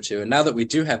an answer to. And now that we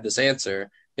do have this answer,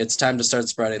 it's time to start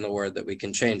spreading the word that we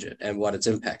can change it and what its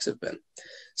impacts have been.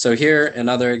 So here,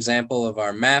 another example of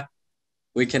our map,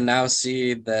 we can now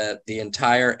see that the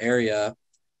entire area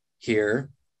here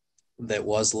that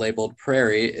was labeled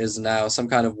prairie is now some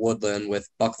kind of woodland with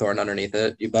buckthorn underneath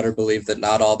it. You better believe that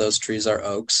not all those trees are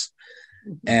oaks,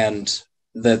 and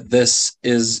that this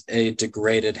is a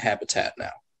degraded habitat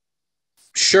now.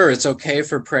 Sure, it's okay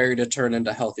for prairie to turn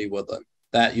into healthy woodland.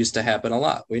 That used to happen a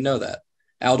lot. We know that.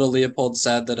 Aldo Leopold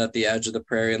said that at the edge of the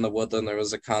prairie and the woodland, there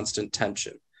was a constant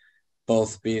tension,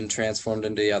 both being transformed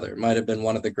into the other. It might have been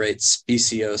one of the great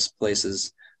speciose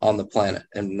places on the planet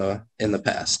in the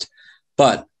past.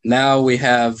 But now we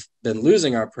have been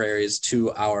losing our prairies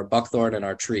to our buckthorn and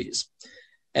our trees.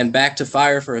 And back to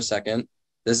fire for a second.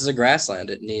 This is a grassland.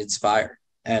 It needs fire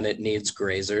and it needs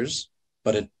grazers,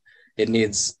 but it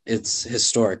needs its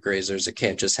historic grazers. It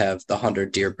can't just have the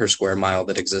 100 deer per square mile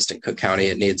that exist in Cook County.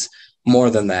 It needs more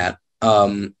than that.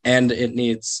 And it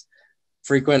needs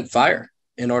frequent fire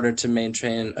in order to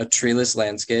maintain a treeless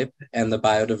landscape and the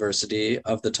biodiversity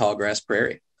of the tallgrass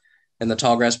prairie. And the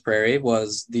tallgrass prairie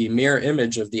was the mirror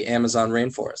image of the Amazon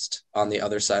rainforest on the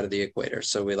other side of the equator.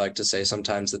 So we like to say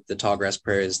sometimes that the tallgrass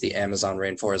prairie is the Amazon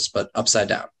rainforest, but upside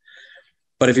down.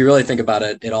 But if you really think about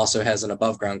it, it also has an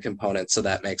above ground component. So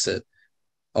that makes it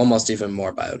almost even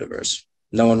more biodiverse.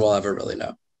 No one will ever really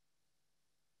know.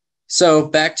 So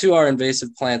back to our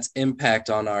invasive plants' impact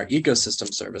on our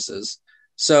ecosystem services.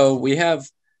 So we have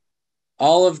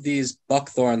all of these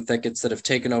buckthorn thickets that have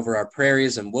taken over our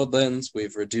prairies and woodlands.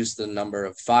 We've reduced the number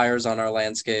of fires on our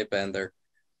landscape and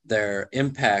their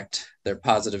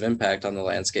positive impact on the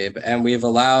landscape. And we've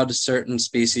allowed certain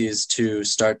species to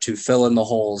start to fill in the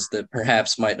holes that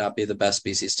perhaps might not be the best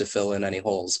species to fill in any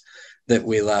holes that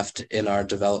we left in our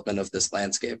development of this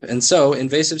landscape. And so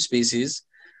invasive species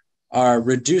are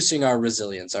reducing our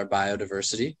resilience, our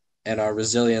biodiversity and our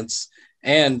resilience,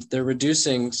 and they're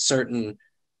reducing certain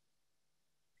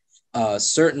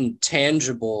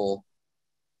tangible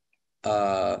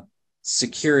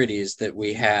securities that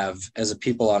we have as a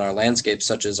people on our landscape,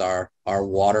 such as our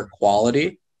water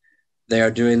quality. They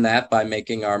are doing that by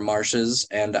making our marshes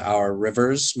and our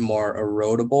rivers more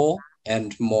erodible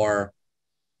and more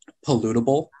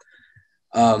pollutable.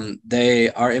 They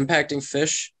are impacting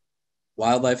fish,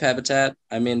 wildlife habitat.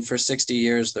 I mean, for 60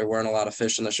 years, there weren't a lot of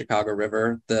fish in the Chicago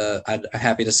River. I'm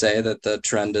happy to say that the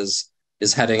trend is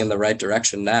heading in the right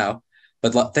direction now.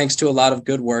 But thanks to a lot of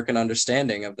good work and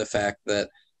understanding of the fact that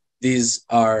these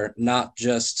are not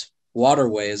just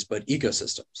waterways, but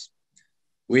ecosystems.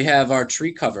 We have our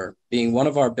tree cover being one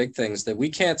of our big things that we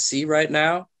can't see right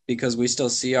now because we still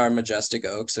see our majestic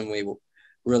oaks and we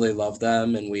really love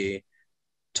them. And we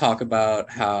talk about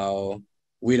how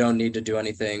we don't need to do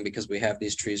anything because we have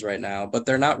these trees right now, but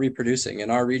they're not reproducing.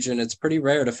 In our region, it's pretty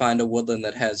rare to find a woodland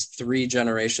that has 3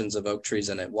 generations of oak trees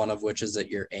in it, one of which is at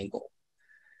your ankle.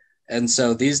 And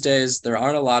so these days, there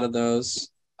aren't a lot of those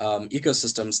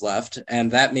ecosystems left. And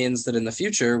that means that in the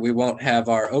future, we won't have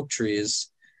our oak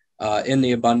trees in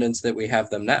the abundance that we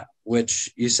have them now,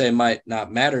 which you say might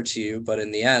not matter to you, but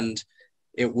in the end,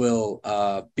 it will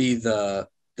be the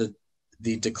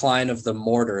the decline of the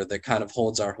mortar that kind of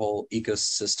holds our whole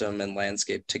ecosystem and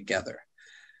landscape together.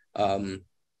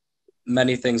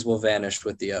 Many things will vanish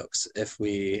with the oaks if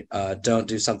we don't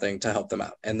do something to help them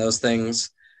out. And those things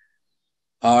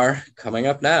are coming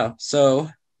up now. So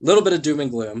a little bit of doom and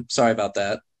gloom, sorry about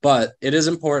that, but it is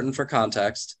important for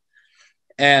context.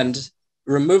 And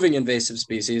removing invasive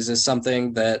species is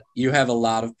something that you have a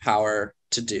lot of power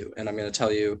to do. And I'm going to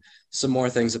tell you some more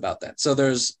things about that. So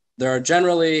there are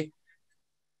generally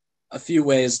a few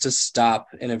ways to stop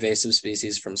an invasive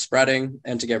species from spreading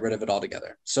and to get rid of it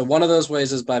altogether. So one of those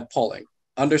ways is by pulling.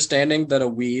 Understanding that a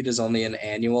weed is only an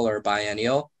annual or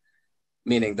biennial,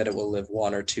 meaning that it will live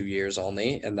 1 or 2 years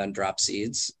only and then drop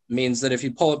seeds, means that if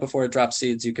you pull it before it drops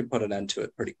seeds, you can put an end to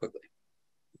it pretty quickly.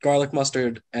 Garlic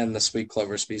mustard and the sweet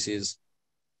clover species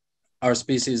are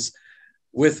species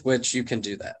with which you can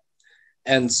do that.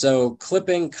 And so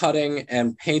clipping, cutting,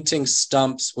 and painting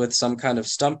stumps with some kind of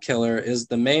stump killer is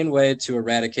the main way to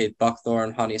eradicate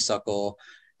buckthorn, honeysuckle,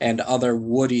 and other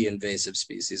woody invasive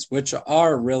species, which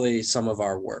are really some of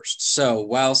our worst. So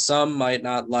while some might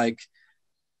not like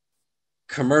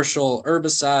commercial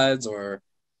herbicides or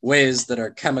ways that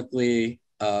are chemically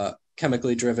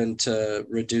driven to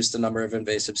reduce the number of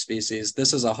invasive species,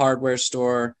 this is a hardware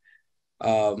store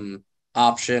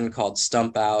option called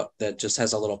Stump Out that just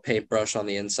has a little paintbrush on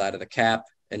the inside of the cap,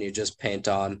 and you just paint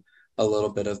on a little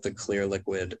bit of the clear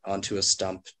liquid onto a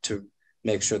stump to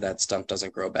make sure that stump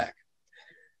doesn't grow back.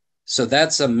 So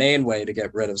that's a main way to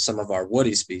get rid of some of our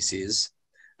woody species.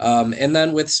 And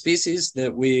then with species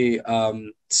that we,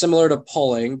 similar to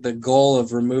pulling, the goal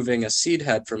of removing a seed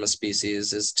head from a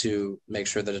species is to make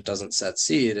sure that it doesn't set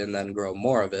seed and then grow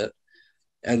more of it.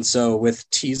 And so with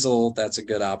teasel, that's a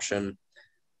good option.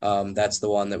 That's the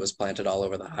one that was planted all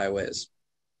over the highways.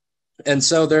 And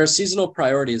so there are seasonal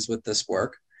priorities with this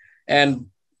work. And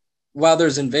while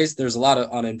there's a lot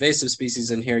on invasive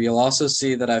species in here, you'll also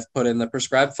see that I've put in the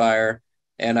prescribed fire,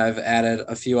 and I've added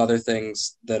a few other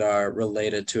things that are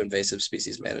related to invasive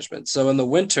species management. So in the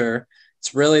winter,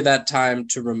 it's really that time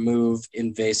to remove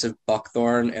invasive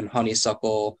buckthorn and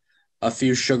honeysuckle, a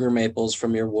few sugar maples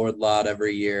from your woodlot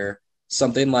every year,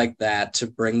 something like that, to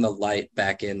bring the light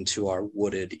back into our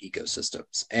wooded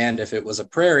ecosystems. And if it was a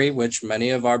prairie, which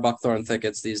many of our buckthorn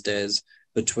thickets these days,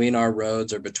 between our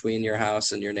roads or between your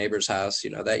house and your neighbor's house,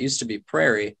 that used to be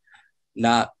prairie,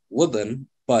 not woodland,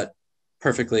 but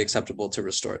perfectly acceptable to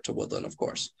restore it to woodland, of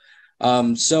course.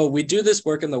 So we do this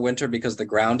work in the winter because the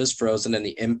ground is frozen and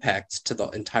the impact to the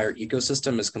entire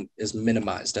ecosystem is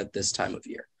minimized at this time of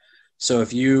year. So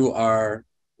if you are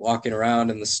walking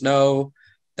around in the snow,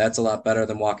 that's a lot better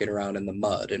than walking around in the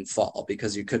mud in fall,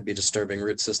 because you could be disturbing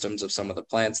root systems of some of the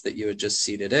plants that you had just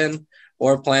seeded in,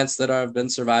 or plants that have been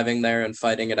surviving there and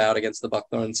fighting it out against the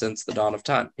buckthorn since the dawn of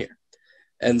time here.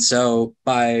 And so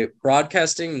by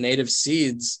broadcasting native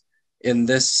seeds in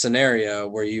this scenario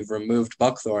where you've removed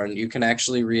buckthorn, you can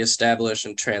actually reestablish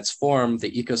and transform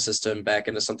the ecosystem back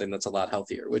into something that's a lot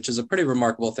healthier, which is a pretty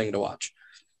remarkable thing to watch.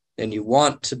 And you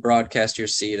want to broadcast your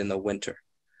seed in the winter.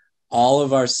 All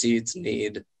of our seeds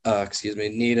need a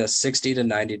 60 to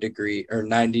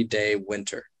 90-day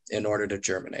winter in order to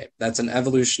germinate. That's an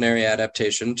evolutionary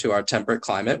adaptation to our temperate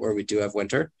climate where we do have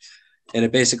winter. And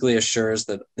it basically assures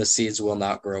that the seeds will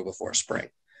not grow before spring.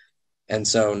 And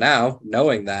so now,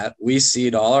 knowing that, we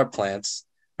seed all our plants,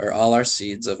 or all our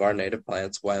seeds of our native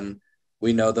plants, when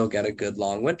we know they'll get a good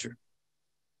long winter.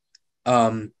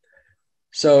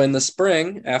 So in the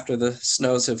spring, after the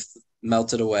snows have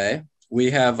melted away,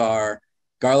 we have our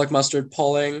garlic mustard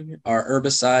pulling, our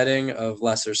herbiciding of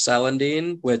lesser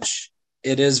celandine, which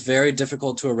it is very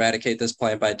difficult to eradicate this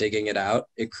plant by digging it out.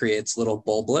 It creates little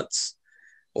bulblets,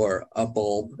 or a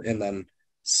bulb and then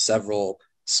several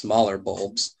smaller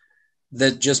bulbs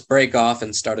that just break off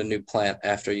and start a new plant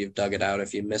after you've dug it out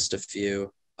if you missed a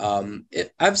few.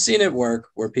 I've seen it work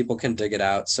where people can dig it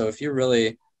out. So if you're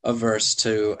really averse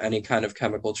to any kind of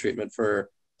chemical treatment for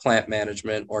plant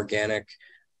management, organic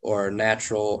or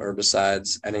natural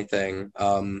herbicides, anything,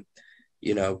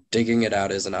 digging it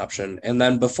out is an option. And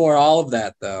then before all of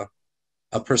that, though,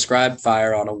 a prescribed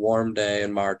fire on a warm day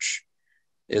in March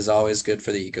is always good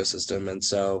for the ecosystem. And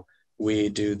so we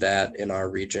do that in our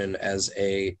region as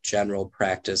a general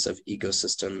practice of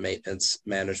ecosystem maintenance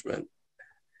management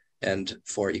and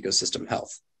for ecosystem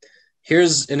health.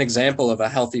 Here's an example of a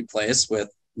healthy place with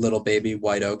little baby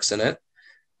white oaks in it.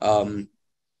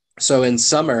 So in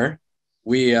summer,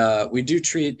 we do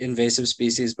treat invasive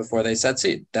species before they set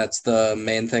seed. That's the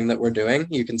main thing that we're doing.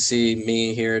 You can see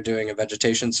me here doing a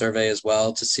vegetation survey as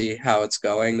well to see how it's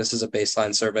going. This is a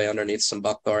baseline survey underneath some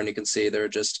buckthorn. You can see there are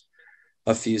just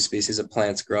a few species of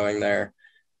plants growing there.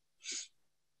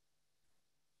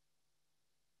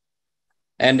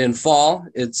 And in fall,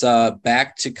 it's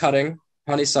back to cutting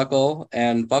honeysuckle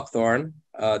and buckthorn,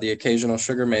 the occasional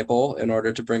sugar maple, in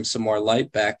order to bring some more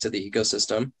light back to the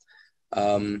ecosystem.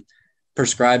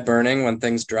 Prescribed burning when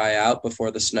things dry out before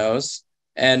the snows,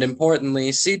 and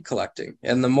importantly, seed collecting.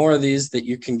 And the more of these that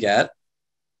you can get,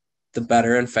 the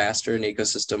better and faster an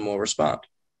ecosystem will respond.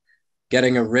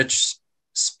 Getting a rich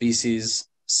species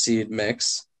seed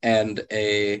mix and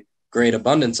a great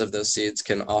abundance of those seeds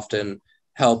can often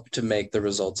help to make the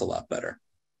results a lot better.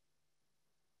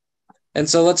 And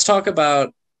so let's talk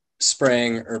about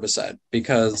spraying herbicide,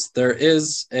 because there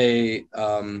is a,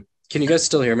 can you guys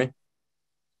still hear me?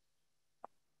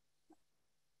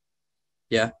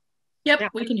 Yeah. Yep, yeah.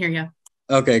 We can hear you.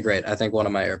 Okay, great. I think one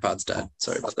of my AirPods died.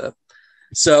 Sorry about that.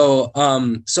 So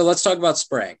let's talk about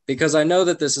spraying, because I know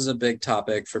that this is a big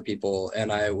topic for people,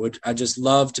 and I just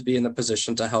love to be in the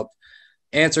position to help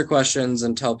answer questions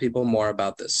and tell people more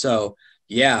about this. So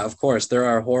yeah, of course, there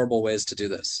are horrible ways to do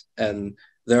this, and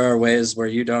there are ways where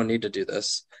you don't need to do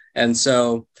this. And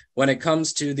so when it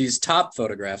comes to these top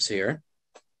photographs here,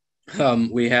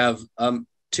 we have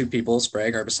two people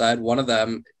spraying herbicide. One of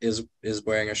them is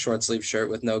wearing a short sleeve shirt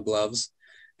with no gloves,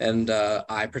 and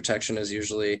eye protection is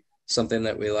usually something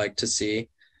that we like to see.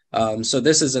 So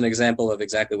this is an example of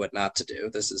exactly what not to do.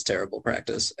 This is terrible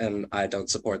practice, and I don't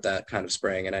support that kind of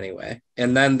spraying in any way.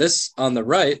 And then this on the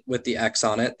right with the X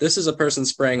on it, this is a person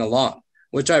spraying a lawn,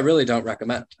 which I really don't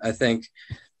recommend. I think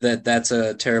that that's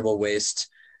a terrible waste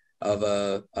of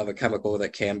a chemical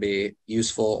that can be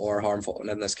useful or harmful. And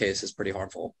in this case, is pretty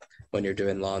harmful when you're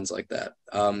doing lawns like that.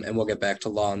 And we'll get back to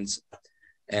lawns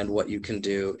and what you can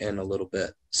do in a little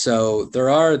bit. So there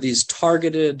are these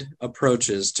targeted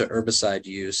approaches to herbicide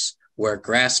use where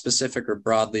grass-specific or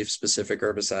broadleaf-specific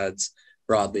herbicides,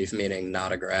 broadleaf meaning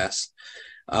not a grass,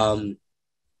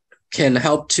 can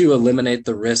help to eliminate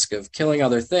the risk of killing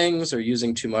other things or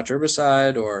using too much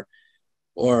herbicide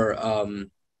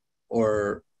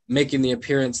or making the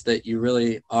appearance that you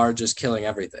really are just killing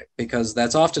everything, because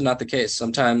that's often not the case.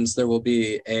 Sometimes there will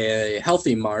be a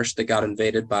healthy marsh that got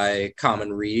invaded by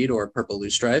common reed or purple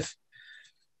loosestrife,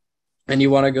 and you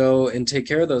want to go and take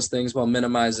care of those things while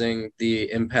minimizing the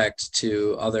impact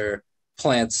to other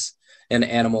plants and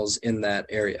animals in that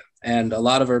area. And a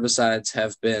lot of herbicides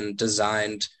have been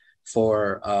designed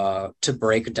for to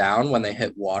break down when they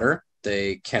hit water.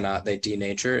 They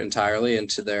denature entirely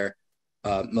into their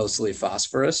mostly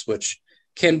phosphorus, which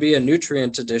can be a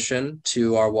nutrient addition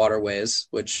to our waterways,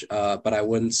 but I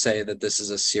wouldn't say that this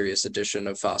is a serious addition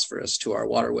of phosphorus to our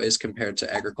waterways compared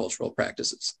to agricultural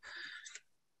practices.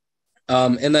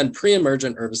 And then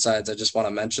pre-emergent herbicides, I just want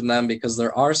to mention them because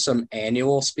there are some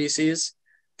annual species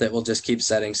that will just keep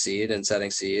setting seed,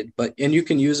 and you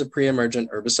can use a pre-emergent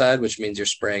herbicide, which means you're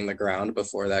spraying the ground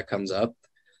before that comes up.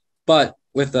 But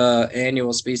with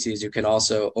annual species, you can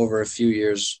also, over a few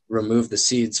years, remove the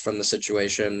seeds from the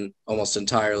situation almost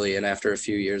entirely. And after a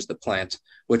few years, the plant,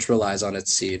 which relies on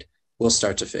its seed, will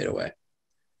start to fade away.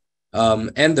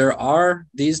 And there are,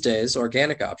 these days,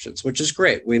 organic options, which is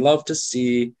great. We love to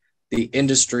see the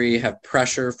industry have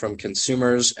pressure from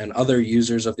consumers and other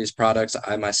users of these products.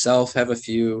 I myself have a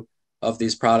few of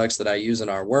these products that I use in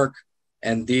our work,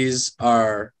 and these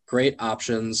are great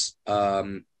options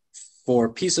for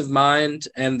peace of mind,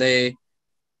 and they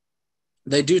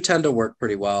do tend to work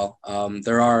pretty well.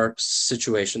 There are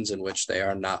situations in which they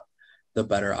are not the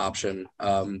better option,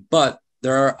 but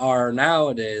there are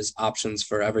nowadays options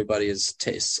for everybody's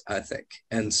tastes, I think.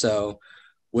 And so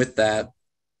with that,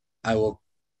 I will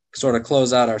sort of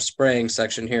close out our spraying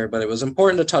section here, but it was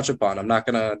important to touch upon. I'm not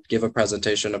going to give a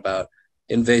presentation about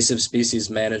invasive species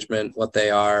management, what they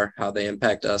are, how they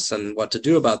impact us, and what to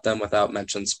do about them without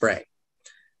mentioning spraying,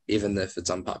 even if it's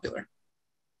unpopular.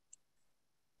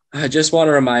 I just want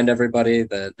to remind everybody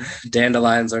that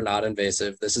dandelions are not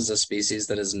invasive. This is a species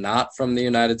that is not from the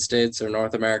United States or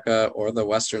North America or the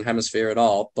Western Hemisphere at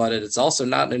all, but it's also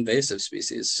not an invasive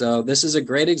species. So this is a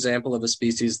great example of a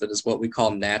species that is what we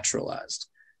call naturalized.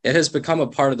 It has become a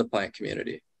part of the plant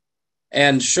community.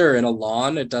 And sure, in a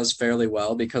lawn, it does fairly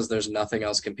well because there's nothing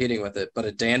else competing with it. But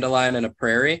a dandelion in a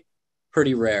prairie,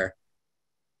 pretty rare.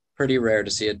 Pretty rare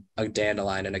to see a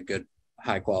dandelion in a good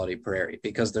high quality prairie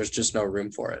because there's just no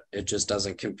room for it. It just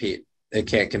doesn't compete. It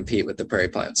can't compete with the prairie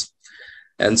plants.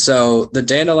 And so the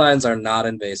dandelions are not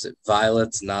invasive.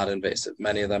 Violets, not invasive.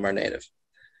 Many of them are native.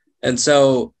 And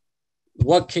so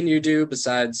what can you do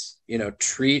besides,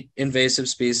 treat invasive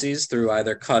species through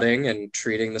either cutting and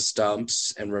treating the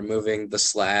stumps and removing the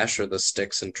slash or the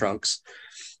sticks and trunks?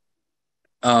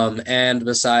 And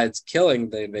besides killing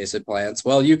the invasive plants,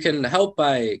 well, you can help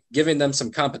by giving them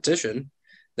some competition.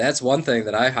 that's one thing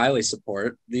that I highly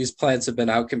support. These plants have been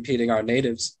out competing our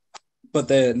natives, but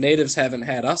the natives haven't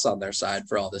had us on their side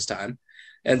for all this time.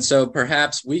 And so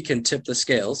perhaps we can tip the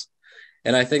scales.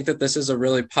 And I think that this is a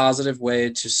really positive way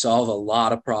to solve a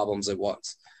lot of problems at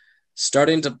once.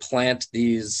 Starting to plant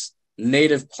these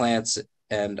native plants,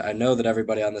 and I know that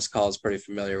everybody on this call is pretty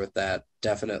familiar with that.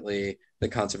 Definitely the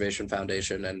Conservation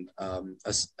Foundation and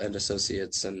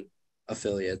associates and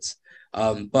affiliates.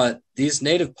 But these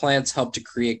native plants help to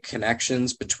create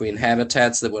connections between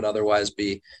habitats that would otherwise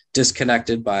be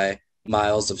disconnected by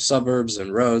miles of suburbs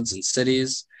and roads and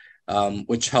cities,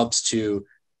 which helps to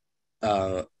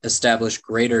establish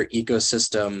greater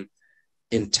ecosystem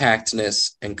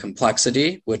intactness and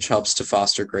complexity, which helps to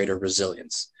foster greater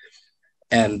resilience.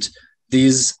 And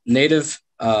these native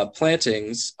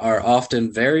plantings are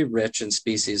often very rich in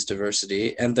species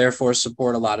diversity and therefore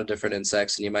support a lot of different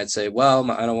insects. And you might say, well,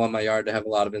 I don't want my yard to have a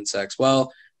lot of insects.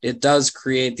 Well, it does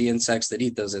create the insects that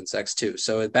eat those insects too.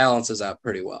 So it balances out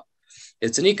pretty well.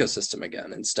 It's an ecosystem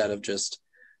again, instead of just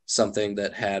something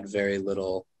that had very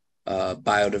little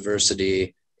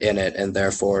biodiversity in it and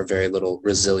therefore very little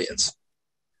resilience.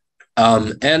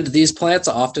 And these plants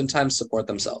oftentimes support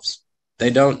themselves. They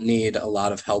don't need a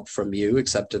lot of help from you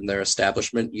except in their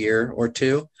establishment year or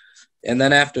two. And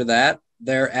then after that,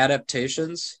 their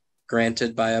adaptations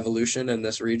granted by evolution in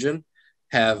this region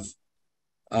have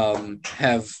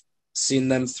seen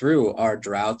them through our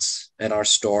droughts and our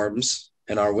storms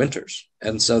and our winters.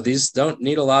 And so these don't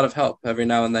need a lot of help. Every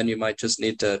now and then you might just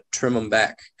need to trim them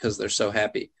back because they're so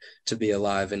happy to be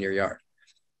alive in your yard.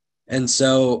 And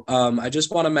so I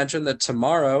just want to mention that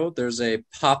tomorrow there's a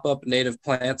pop-up native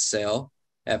plant sale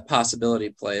at Possibility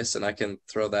Place, and I can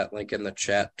throw that link in the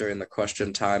chat during the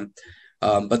question time.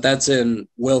 But that's in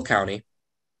Will County.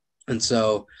 And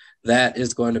so that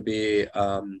is going to be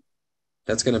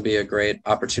a great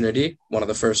opportunity, one of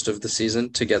the first of the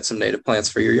season, to get some native plants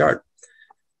for your yard.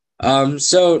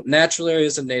 So natural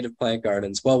areas and native plant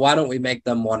gardens. Well, why don't we make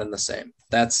them one and the same?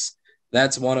 That's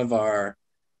one of our,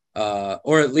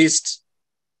 or at least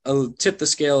tip the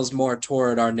scales more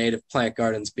toward our native plant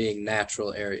gardens being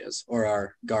natural areas, or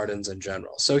our gardens in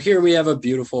general. So here we have a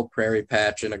beautiful prairie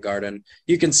patch in a garden.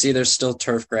 You can see there's still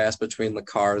turf grass between the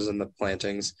cars and the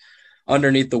plantings.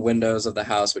 Underneath the windows of the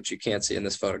house, which you can't see in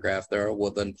this photograph, there are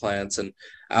woodland plants, and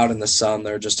out in the sun,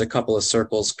 there are just a couple of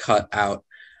circles cut out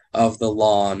of the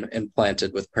lawn and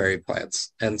planted with prairie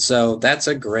plants. And so that's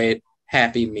a great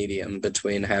happy medium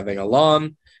between having a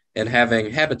lawn and having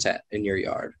habitat in your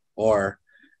yard, or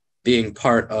being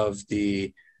part of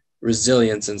the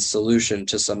resilience and solution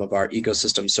to some of our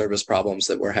ecosystem service problems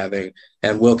that we're having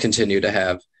and will continue to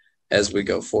have as we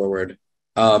go forward.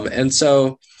 And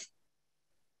so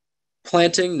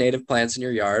planting native plants in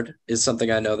your yard is something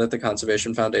I know that the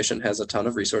Conservation Foundation has a ton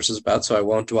of resources about, so I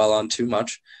won't dwell on too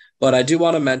much. But I do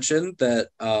want to mention that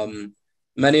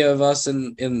many of us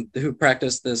who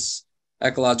practice this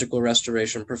ecological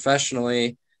restoration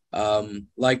professionally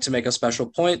like to make a special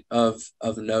point of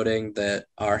noting that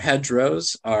our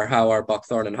hedgerows are how our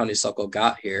buckthorn and honeysuckle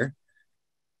got here,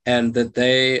 and that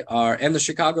they are, and the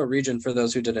Chicago region, for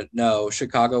those who didn't know,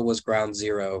 Chicago was ground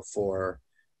zero for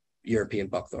European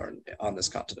buckthorn on this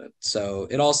continent. So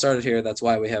it all started here. That's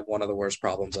why we have one of the worst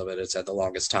problems of it. It's had the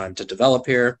longest time to develop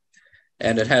here,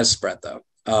 and it has spread though.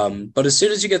 But as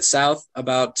soon as you get south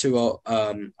about to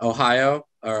Ohio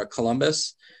or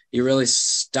Columbus, you really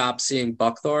stop seeing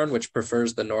buckthorn, which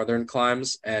prefers the northern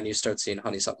climes, and you start seeing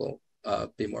honeysuckle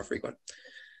be more frequent.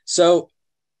 So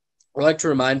I like to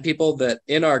remind people that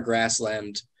in our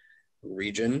grassland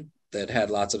region that had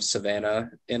lots of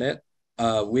savanna in it,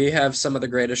 we have some of the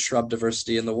greatest shrub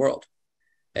diversity in the world.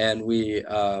 And we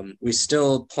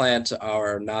still plant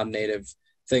our non-native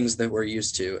things that we're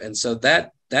used to. And so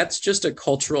that's just a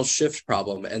cultural shift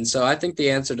problem. And so I think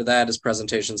the answer to that is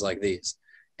presentations like these,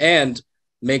 and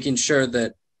making sure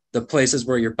that the places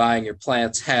where you're buying your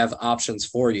plants have options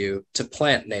for you to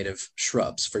plant native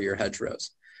shrubs for your hedgerows.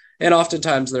 And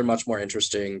oftentimes they're much more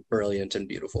interesting, brilliant, and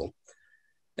beautiful.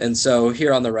 And so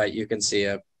here on the right, you can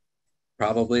see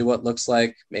probably what looks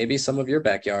like maybe some of your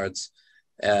backyards.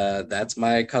 That's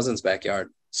my cousin's backyard.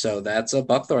 So that's a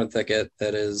buckthorn thicket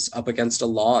that is up against a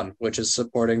lawn, which is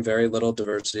supporting very little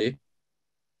diversity.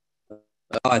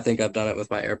 I think I've done it with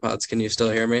my AirPods. Can you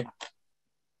still hear me?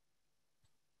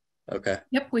 Okay.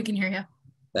 Yep, we can hear you.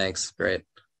 Thanks. Great.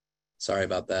 Sorry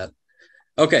about that.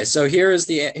 Okay, so here's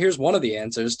one of the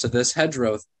answers to this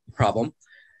hedgerow problem,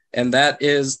 and that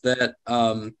is that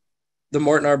the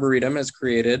Morton Arboretum has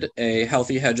created a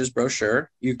Healthy Hedges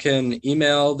brochure. You can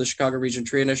email the Chicago Region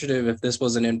Tree Initiative. If this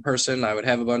was an in-person, I would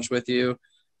have a bunch with you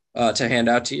to hand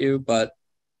out to you, but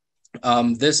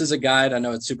This is a guide. I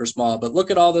know it's super small, but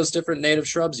look at all those different native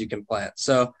shrubs you can plant.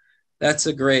 So that's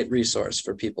a great resource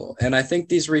for people. And I think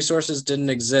these resources didn't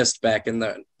exist back in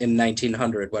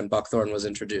 1900 when buckthorn was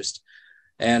introduced.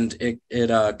 And it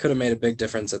could have made a big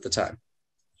difference at the time.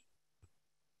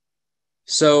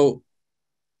 So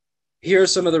here are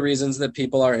some of the reasons that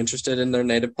people are interested in their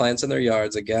native plants in their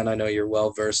yards. Again, I know you're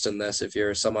well versed in this if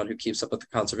you're someone who keeps up with the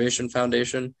Conservation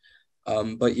Foundation,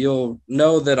 but you'll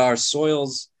know that our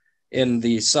soils in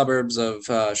the suburbs of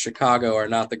Chicago are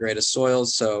not the greatest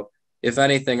soils. So if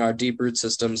anything, our deep root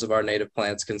systems of our native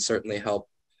plants can certainly help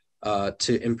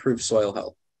to improve soil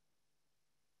health.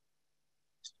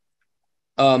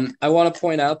 I want to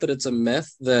point out that it's a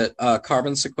myth that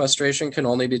carbon sequestration can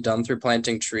only be done through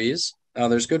planting trees.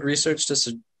 There's good research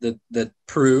that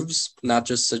proves, not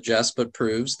just suggests, but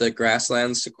proves that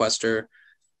grasslands sequester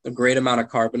a great amount of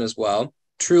carbon as well.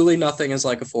 Truly nothing is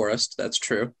like a forest, that's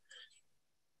true.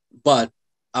 But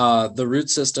the root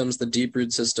systems, the deep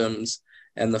root systems,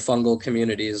 and the fungal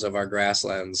communities of our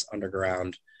grasslands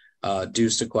underground do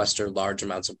sequester large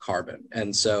amounts of carbon.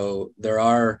 And so there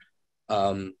are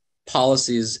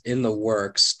policies in the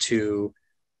works to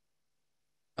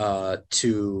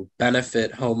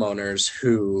benefit homeowners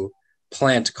who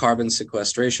plant carbon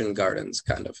sequestration gardens,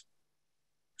 kind of.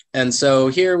 And so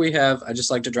here we have, I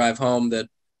just like to drive home that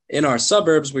in our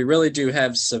suburbs, we really do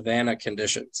have savanna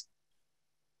conditions.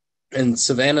 And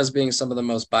savannas being some of the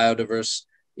most biodiverse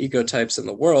ecotypes in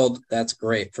the world, that's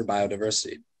great for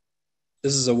biodiversity.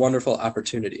 This is a wonderful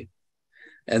opportunity.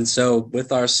 And so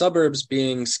with our suburbs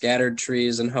being scattered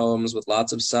trees and homes with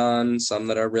lots of sun, some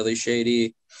that are really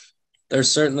shady, there's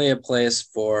certainly a place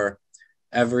for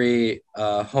every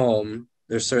home.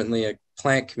 There's certainly a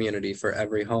plant community for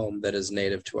every home that is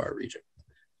native to our region.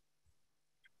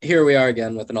 Here we are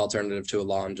again with an alternative to a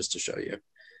lawn just to show you.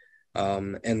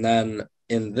 And then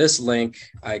in this link,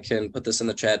 I can put this in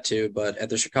the chat too, but at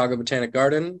the Chicago Botanic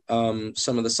Garden,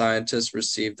 some of the scientists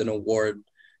received an award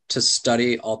to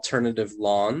study alternative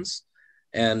lawns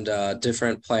and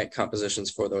different plant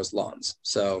compositions for those lawns.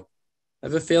 So I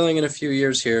have a feeling in a few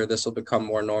years here, this will become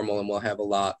more normal and we'll have a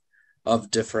lot of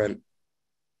different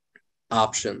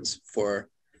options for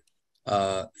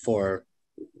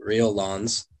real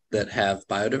lawns that have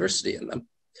biodiversity in them.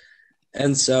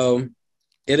 And so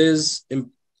it is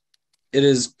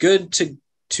good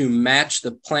to match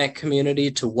the plant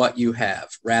community to what you have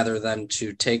rather than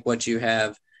to take what you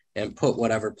have and put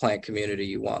whatever plant community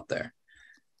you want there.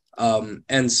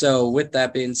 And so with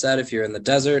that being said, if you're in the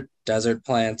desert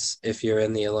plants. If you're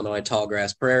in the Illinois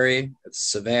tallgrass prairie, it's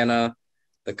savanna,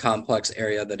 the complex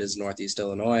area that is Northeast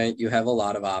Illinois, you have a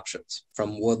lot of options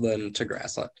from woodland to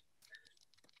grassland.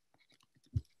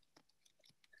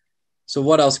 So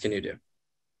what else can you do?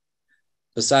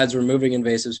 Besides removing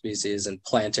invasive species and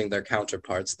planting their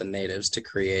counterparts, the natives, to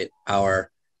create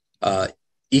our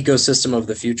ecosystem of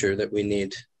the future that we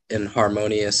need in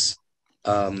harmonious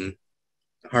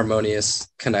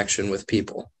connection with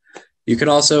people. You can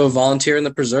also volunteer in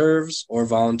the preserves or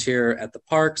volunteer at the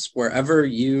parks. Wherever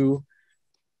you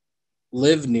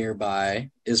live nearby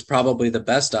is probably the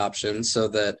best option, so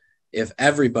that if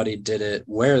everybody did it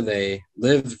where they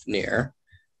live near,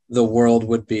 the world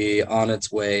would be on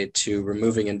its way to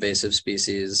removing invasive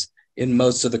species in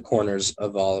most of the corners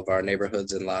of all of our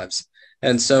neighborhoods and lives.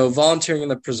 And so volunteering in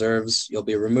the preserves, you'll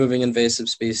be removing invasive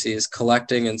species,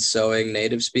 collecting and sowing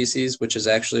native species, which is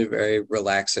actually a very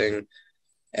relaxing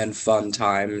and fun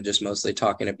time, just mostly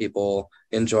talking to people,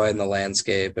 enjoying the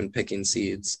landscape and picking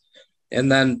seeds. And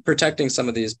then protecting some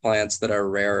of these plants that are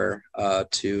rarer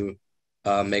to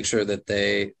make sure that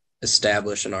they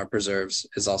establish in our preserves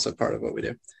is also part of what we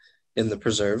do in the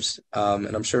preserves.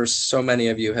 And I'm sure so many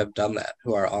of you have done that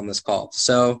who are on this call.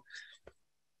 So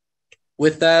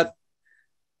with that,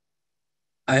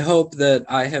 I hope that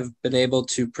I have been able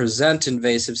to present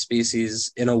invasive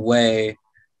species in a way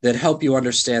that help you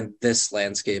understand this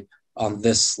landscape on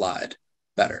this slide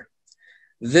better.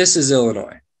 This is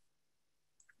Illinois.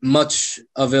 Much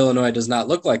of Illinois does not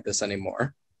look like this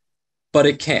anymore, but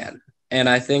it can. And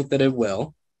I think that it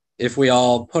will if we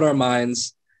all put our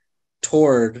minds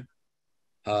toward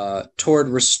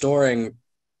restoring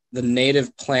the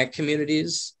native plant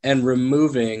communities and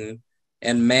removing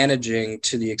and managing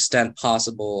to the extent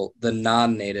possible the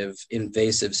non-native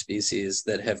invasive species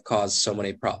that have caused so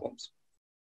many problems.